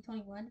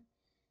 2021.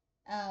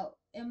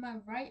 In my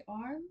right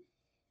arm,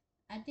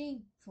 I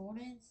think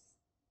Jordan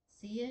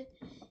see it.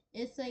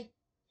 It's like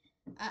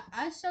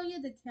I show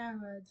you the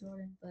camera,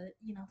 Jordan, but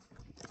you know,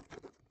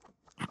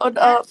 Hold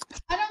I up.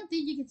 I don't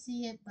think you can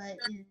see it, but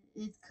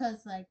it's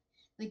cause like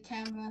the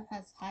camera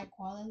has high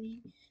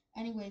quality.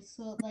 Anyway,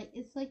 so like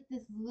it's like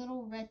this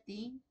little red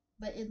thing,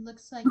 but it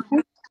looks like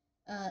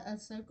a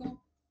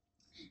circle.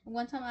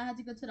 One time I had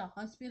to go to the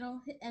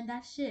hospital, and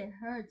that shit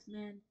hurts,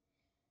 man.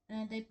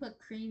 And they put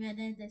cream, and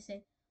then they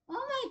say, "Oh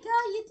my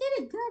god, you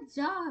did a good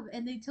job!"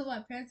 And they told my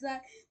parents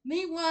that.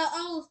 Meanwhile,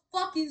 I was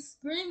fucking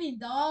screaming,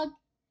 dog.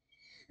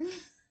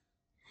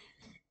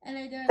 And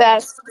they're like,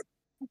 That's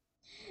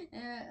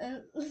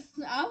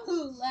I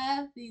was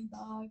laughing,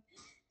 dog.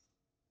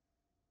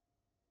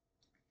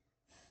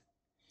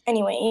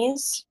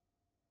 anyways.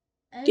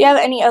 Do you Every have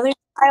any other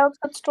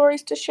childhood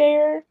stories to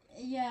share?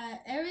 Yeah,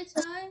 every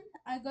time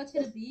I go to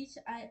the beach,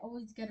 I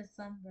always get a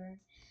sunburn.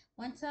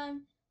 One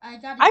time, I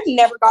got a I've two,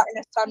 never gotten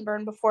a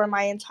sunburn before in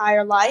my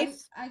entire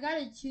life. I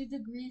got a 2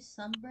 degree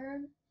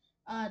sunburn,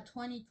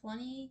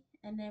 2020,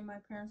 and then my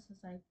parents was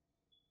like,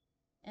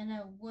 and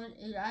then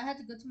I had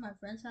to go to my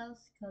friend's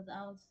house because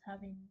I was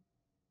having,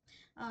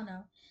 I don't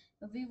know,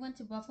 but we went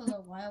to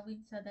Buffalo Wild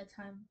Wings at that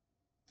time,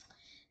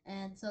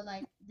 and so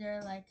like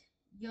they're like,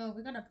 yo,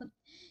 we're gonna put,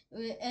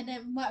 and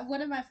then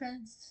one of my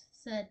friends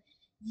said,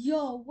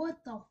 yo,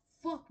 what the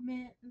fuck,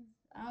 man.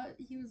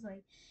 He was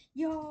like,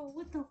 yo,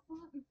 what the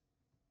fuck.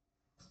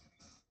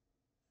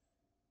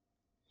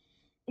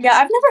 Yeah, And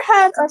I've never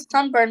had a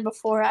sunburn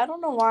before. I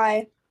don't know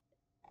why.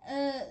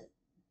 uh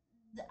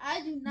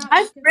I do not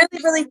I have recommend,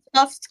 really, really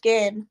tough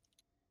skin.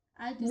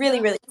 I do Really,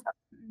 not really tough.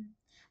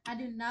 I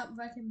do not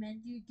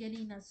recommend you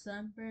getting a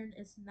sunburn.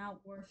 It's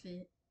not worth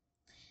it.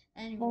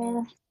 Anyways,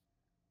 Mm,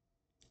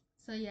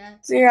 so yeah,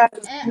 so yeah.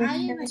 and I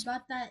even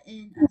got that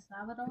in El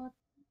Salvador.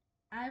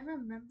 I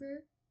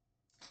remember.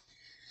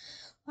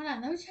 Hold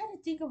on, let me try to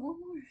think of one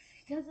more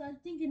because I'm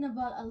thinking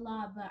about a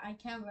lot, but I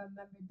can't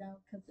remember them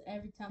because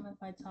every time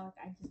if I talk,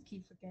 I just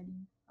keep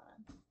forgetting.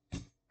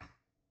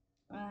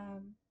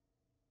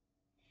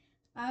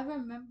 I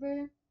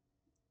remember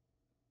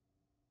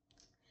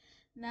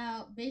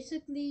now.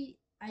 Basically,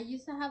 I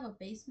used to have a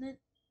basement,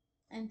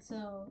 and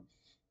so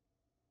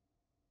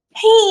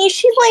Hey,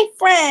 she's my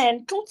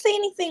friend. Don't say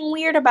anything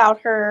weird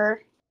about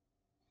her.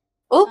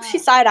 Oops, she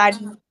uh,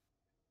 side-eyed me.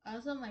 I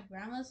was at my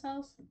grandma's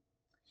house,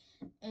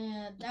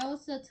 and that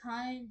was the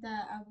time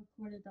that I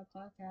recorded the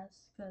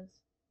podcast because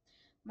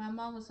my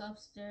mom was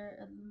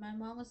upstairs. My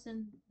mom was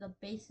in the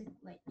basic,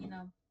 like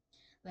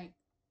like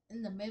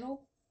in the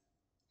middle,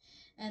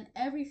 and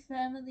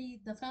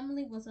the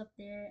family was up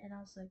there, and I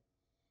was like,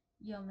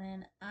 "Yo,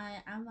 man,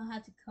 I'm gonna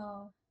have to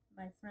call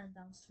my friend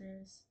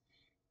downstairs."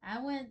 I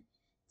went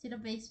to the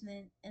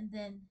basement, and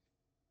then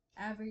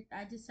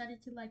I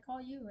decided to like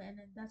call you, and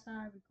then that's how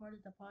I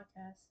recorded the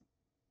podcast.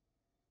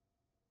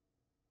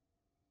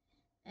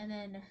 And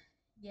then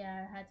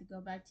yeah, I had to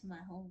go back to my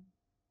home.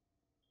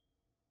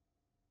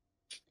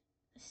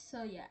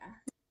 So yeah,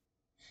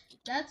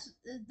 that's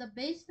the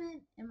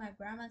basement in my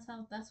grandma's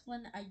house. That's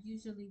when I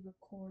usually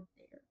record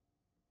there.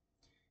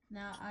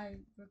 Now I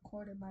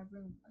record in my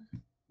room.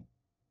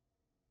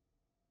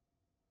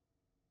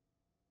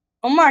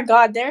 Oh my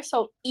god, they're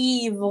so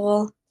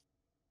evil.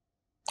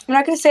 I'm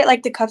not gonna say it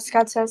like the Cub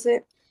Scout says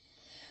it.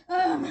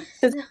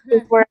 Because No, no,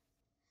 it's no. word.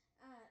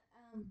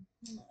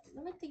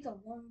 Let me think of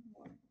one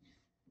more.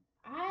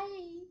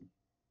 I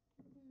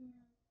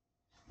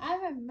I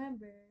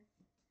remember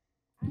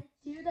I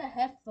threw the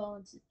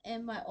headphones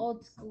in my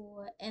old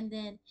school, and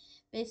then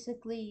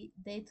basically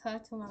they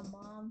talked to my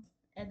mom,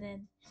 and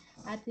then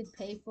I had to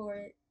pay for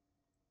it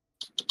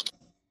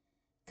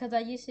because I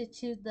used to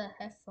choose the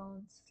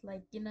headphones,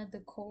 like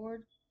the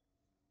cord.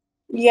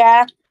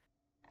 Yeah,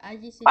 I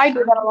used to I do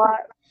choose, that a lot.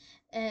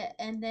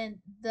 and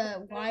then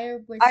the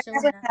wire was I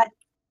showing never up. had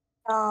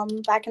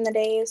back in the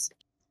days.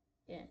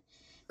 Yeah,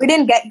 We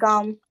didn't get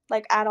gum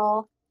like at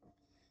all.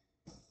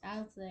 I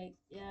was like,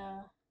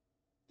 yeah,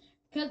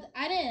 because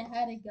I didn't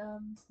have a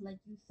gum like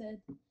you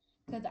said,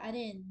 because I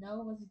didn't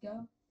know it was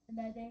gum in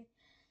that day.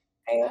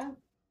 I I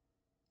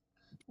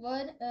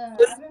what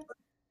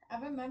I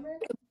remember.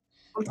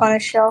 on a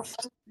shelf.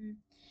 Mm,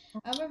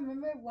 I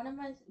remember one of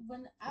my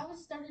when I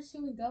was started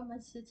chewing gum, my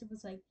sister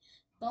was like,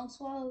 "Don't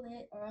swallow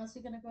it, or else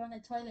you're gonna go in the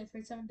toilet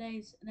for 7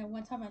 days." And then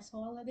one time I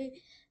swallowed it,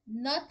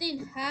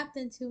 nothing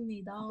happened to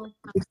me, dog.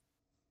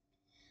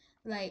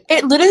 Like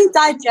It literally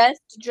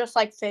digests just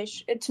like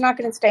fish. It's not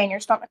gonna stay in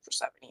your stomach for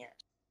 7 years.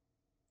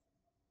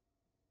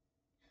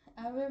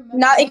 I remember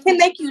Now it can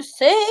make you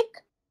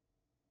sick,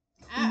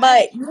 I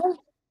but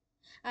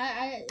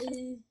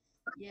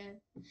yeah.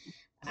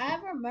 I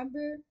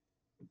remember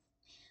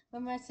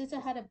when my sister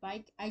had a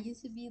bike. I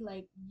used to be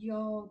like,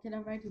 "Yo, can I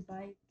ride your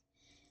bike?"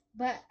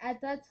 But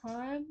at that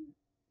time,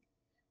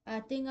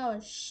 I think I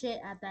was shit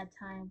at that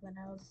time when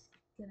I was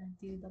gonna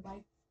do the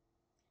bike.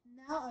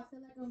 Now I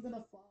feel like I'm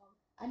gonna fall.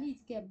 I need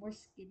to get more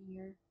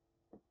skinnier.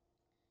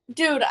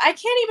 dude, I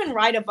can't even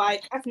ride a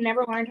bike. I've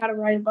never learned how to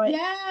ride a bike.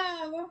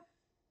 Yeah,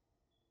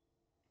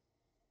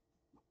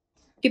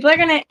 People are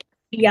gonna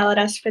yell at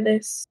us for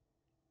this.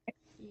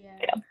 yeah.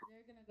 Yeah.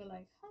 They're gonna go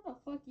like, "How the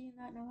fuck do you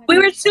not know how We to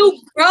were ride a bike?"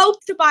 too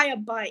broke to buy a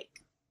bike.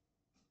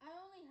 I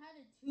only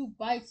had two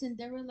bikes, and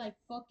they were like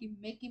fucking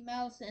Mickey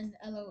Mouse and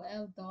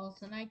LOL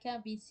dolls, and I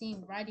can't be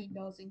seen riding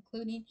those,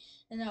 including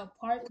in an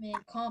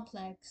apartment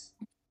complex.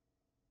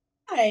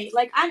 Hey,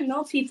 like I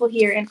know people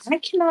here, and I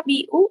cannot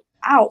be. Ooh,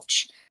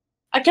 ouch!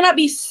 I cannot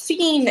be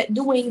seen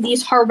doing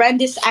these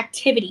horrendous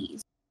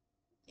activities.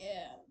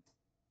 Yeah,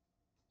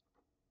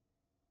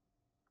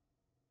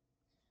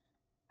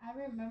 I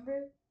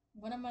remember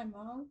one of my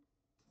mom.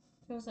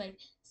 She was like,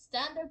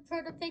 "Stand up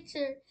for the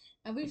picture,"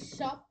 and we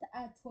shopped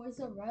at Toys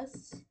R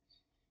Us.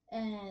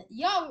 And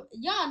y'all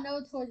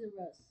know Toys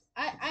R Us.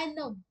 I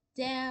know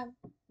damn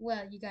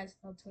well you guys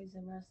know Toys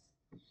R Us.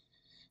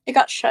 It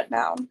got shut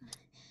down.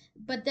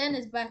 But then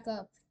it's back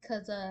up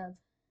because of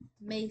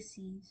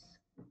Macy's.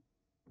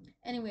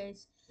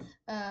 Anyways,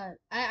 I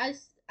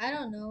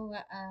don't know.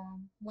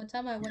 One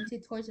time I went to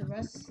Toys R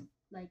Us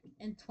like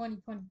in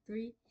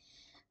 2023,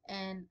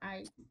 and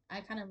I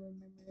kind of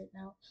remember it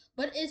now.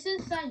 But it's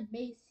inside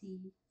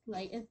Macy's.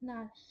 Like it's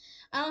not.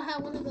 I don't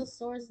have one of those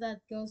stores that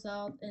goes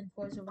out in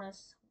Toys R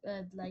Us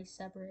like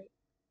separate.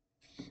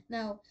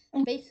 Now,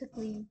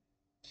 basically,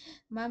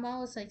 my mom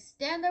was like,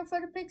 "Stand up for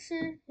the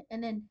picture,"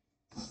 and then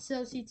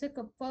so she took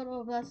a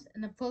photo of us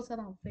and then posted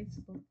it on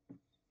Facebook.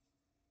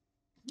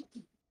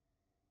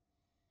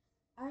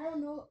 I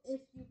don't know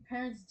if your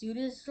parents do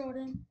this,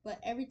 Jordan, but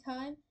every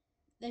time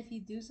if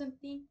you do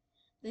something,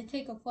 they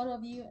take a photo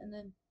of you and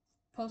then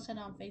post it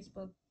on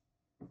Facebook.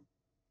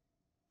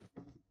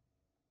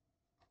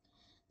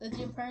 Does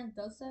your parent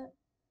does that?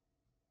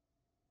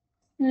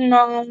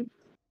 No,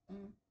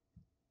 Mm.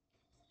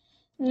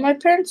 my One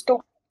parents don't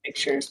like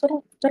pictures. They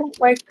don't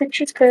like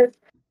pictures because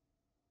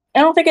I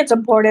don't think it's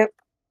important.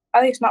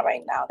 At least not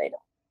right now. They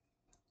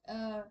don't.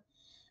 uh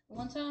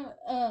one time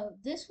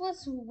this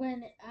was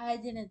when I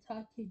didn't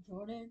talk to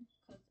Jordan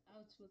because I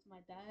was with my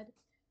dad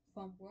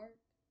from work.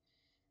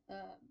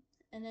 Um,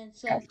 and then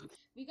so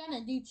we got a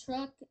new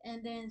truck,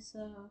 and then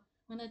so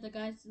one of the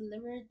guys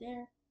delivered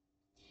there,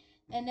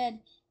 and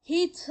then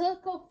he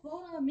took a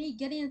photo of me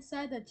getting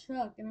inside the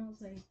truck, and I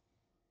was like,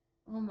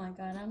 "Oh my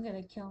god, I'm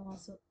gonna kill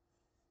myself."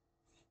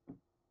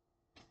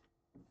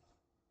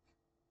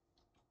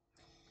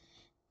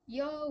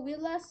 Yo, we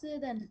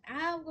lasted an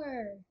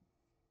hour.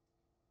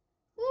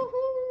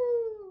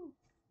 Woohoo!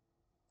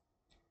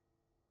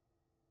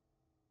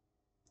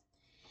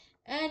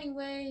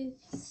 Anyways,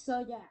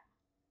 so yeah,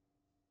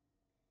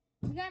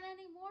 you got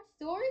any more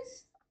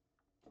stories?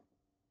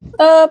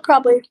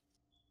 Probably.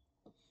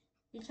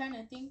 You're trying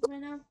to think right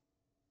now.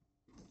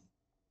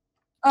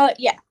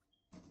 Yeah.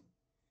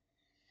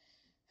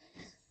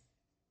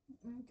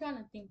 I'm trying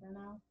to think right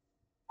now.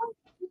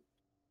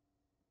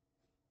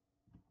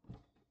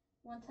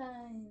 One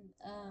time,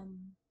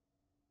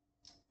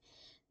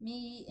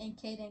 me and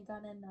Kaden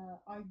got in an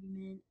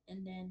argument,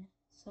 and then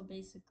so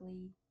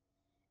basically,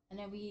 and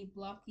then we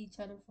blocked each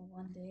other for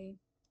 1 day,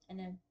 and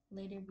then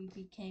later we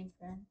became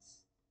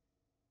friends.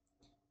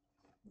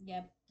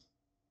 Yep,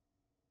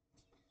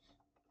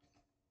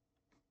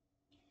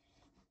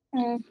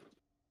 Mm.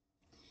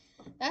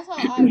 that's all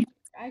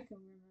I can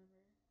remember.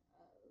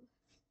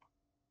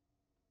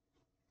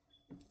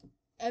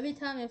 Every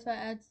time if I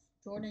asked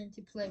Jordan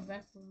to play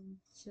Rec Room,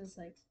 she was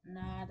like,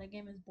 "Nah, that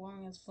game is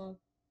boring as fuck."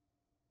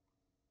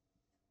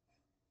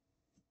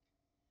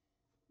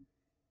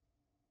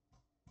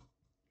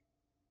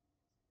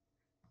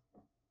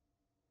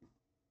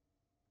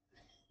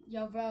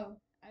 Yo, bro,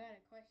 I got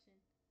a question.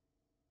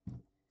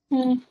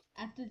 Mm-hmm.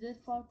 After this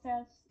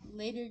podcast,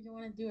 later you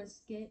want to do a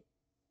skit?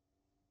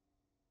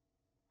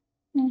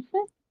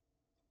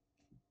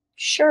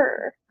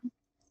 Sure.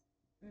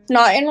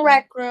 Not in Mm.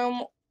 Rec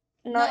Room,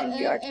 not No,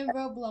 in VR. in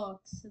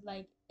Roblox,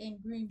 like in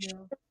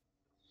Greenville.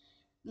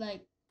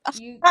 Like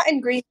you, Not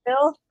in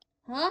Greenville.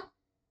 huh?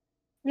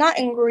 Not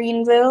in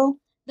Greenville.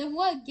 Then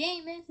what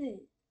game is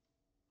it?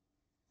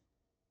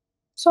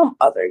 Some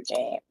other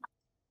game.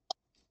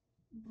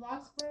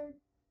 Bloxburg?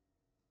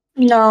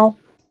 No.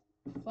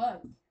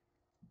 Fuck.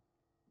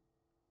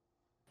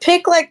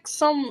 Pick like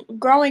some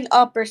growing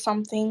up or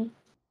something.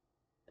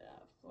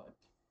 Fuck.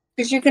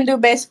 Because you can do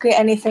basically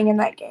anything in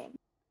that game.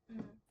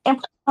 Mm.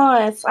 And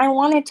plus, I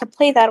wanted to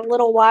play that a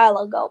little while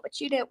ago,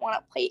 but you didn't want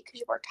to play it because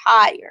you were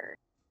tired.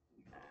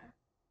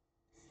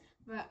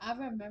 But I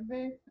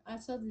remember I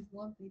saw this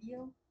one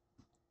video.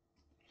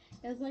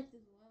 It was like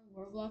this one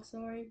Roblox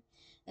story,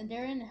 and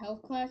they're in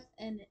health class,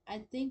 and I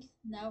think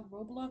now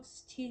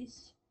Roblox teach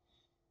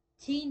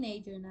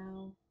teenager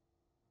now.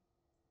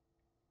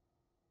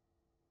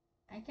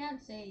 I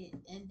can't say it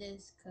in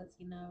this because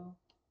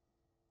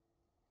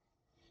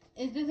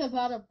it's just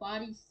about a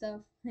body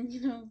stuff, and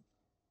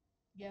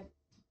yep.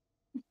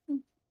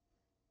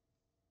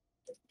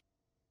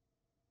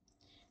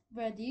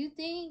 But do you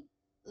think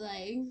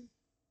like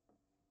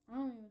I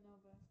don't even know,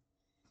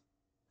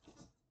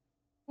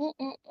 bro.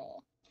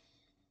 Mm-mm-mm.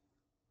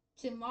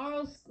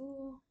 Tomorrow's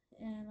school,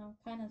 and I'm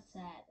kind of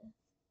sad.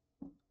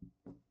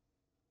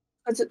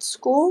 Is it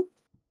school?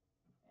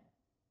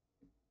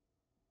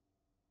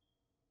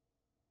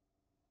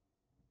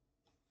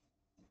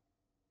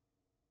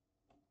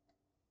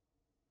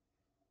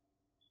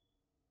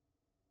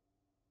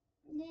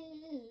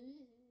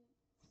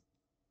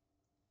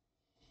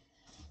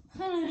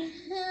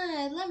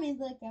 Let me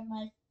look at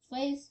my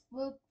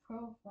Facebook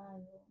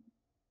profile.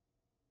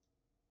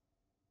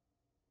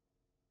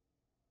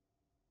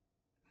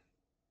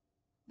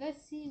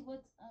 Let's see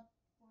what's up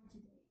for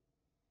today.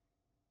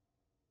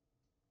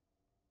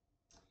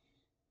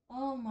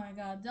 Oh my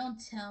god, don't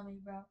tell me,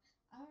 bro.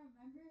 I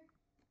remember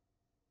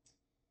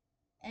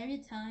every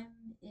time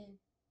it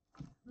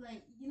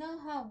like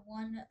how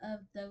one of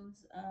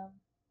those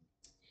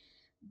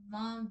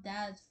mom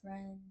dad's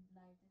friend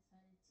like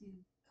decided to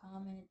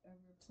comment or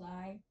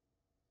reply.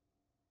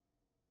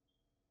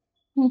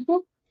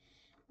 Mm-hmm.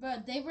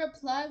 But they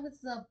reply with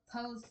the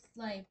post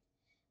like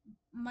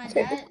my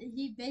dad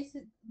he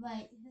basically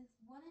like his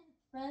one of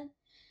his friends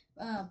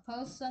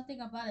posts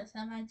something about a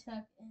semi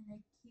truck and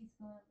it keeps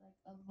going like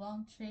a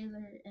long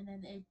trailer and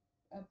then it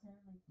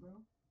apparently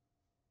broke.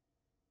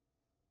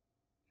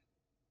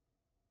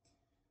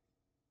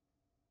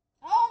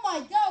 Oh my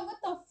god, what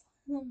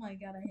the oh my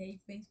god, I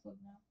hate Facebook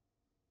now.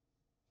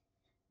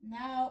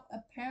 Now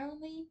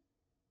apparently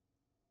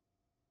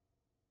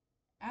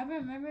I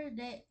remember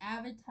they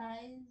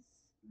advertise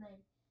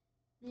like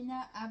they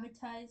now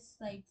advertise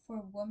like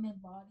for woman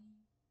body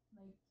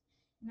like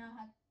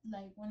how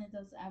like when it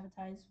does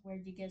advertise where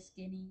you get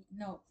skinny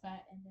no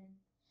fat and then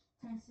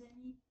turn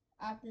skinny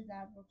after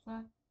that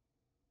reply.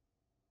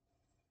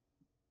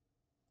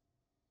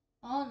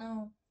 Oh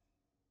no,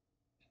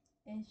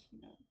 it's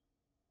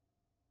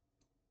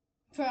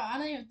bro, I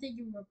don't even think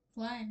you're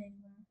replying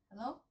anymore.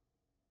 Hello?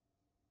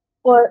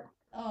 What?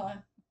 Oh,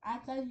 I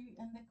thought you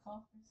in the call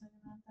for a second.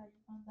 I thought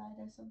your phone died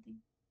or something.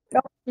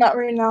 No, not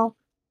right now.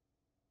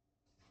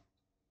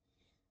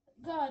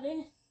 God,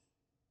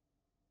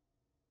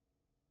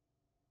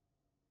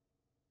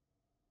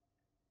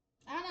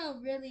 I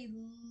don't really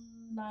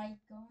like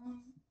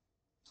going.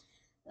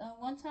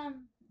 One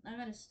time, I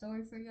got a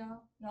story for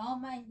y'all. Y'all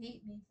might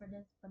hate me for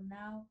this, but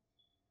now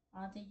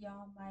I think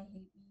y'all might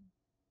hate me.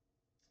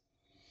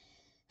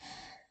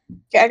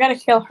 Okay, I gotta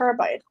kill her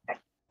by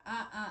attack.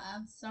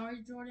 I'm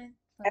sorry, Jordan,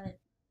 but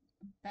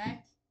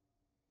back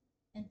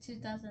in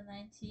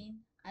 2019,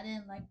 I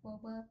didn't like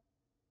boba,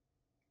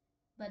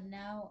 but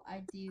now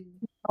I do.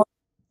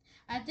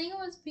 I think it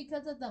was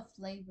because of the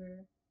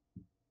flavor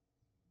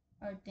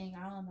or thing.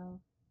 I don't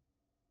know.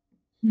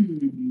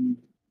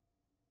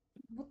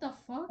 What the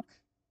fuck?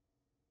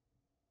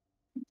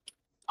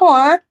 Hold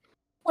on.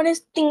 What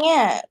is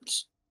that?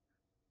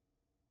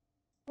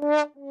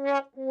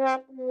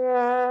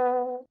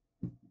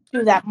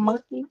 Do that,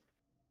 monkey.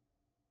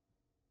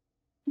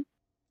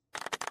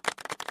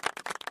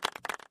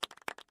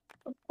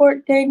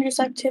 Report dangerous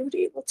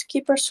activity. Let's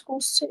keep our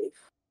schools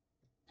safe.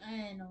 I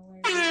ain't no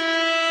way.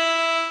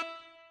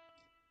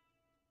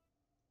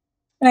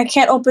 And I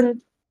can't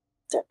open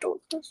that door.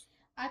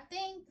 I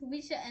think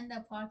we should end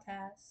the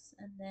podcast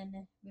and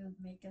then we'll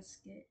make a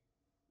skit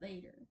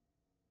later.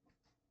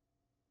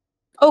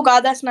 Oh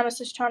god, that's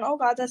Nemesis Chan. Oh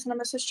god, that's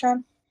Nemesis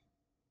Chan.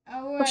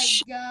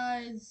 Alright,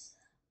 guys.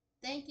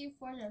 Thank you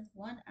for this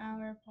 1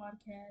 hour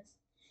podcast.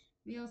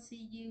 We'll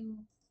see you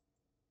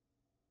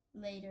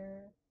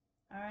later.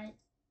 Alright?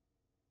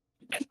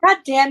 God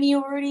damn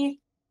you,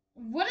 Rudy.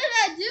 What did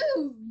I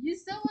do? You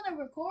still want to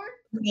record?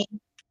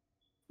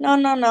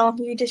 No.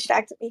 You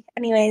distracted me.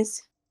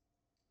 Anyways.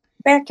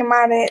 Back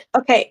at it.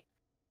 Okay.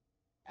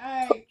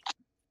 Alright.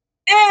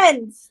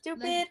 End,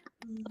 stupid.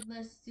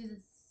 Let's do this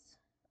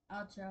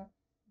outro.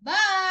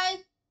 Bye.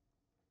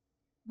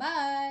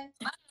 Bye.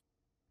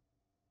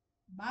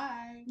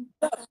 Bye.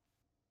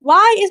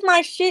 Why is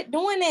my shit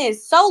doing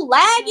this? So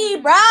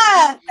laggy, bruh.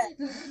 I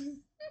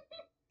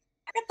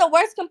got the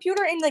worst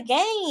computer in the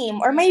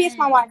game. Or maybe it's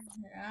my wife.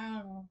 I don't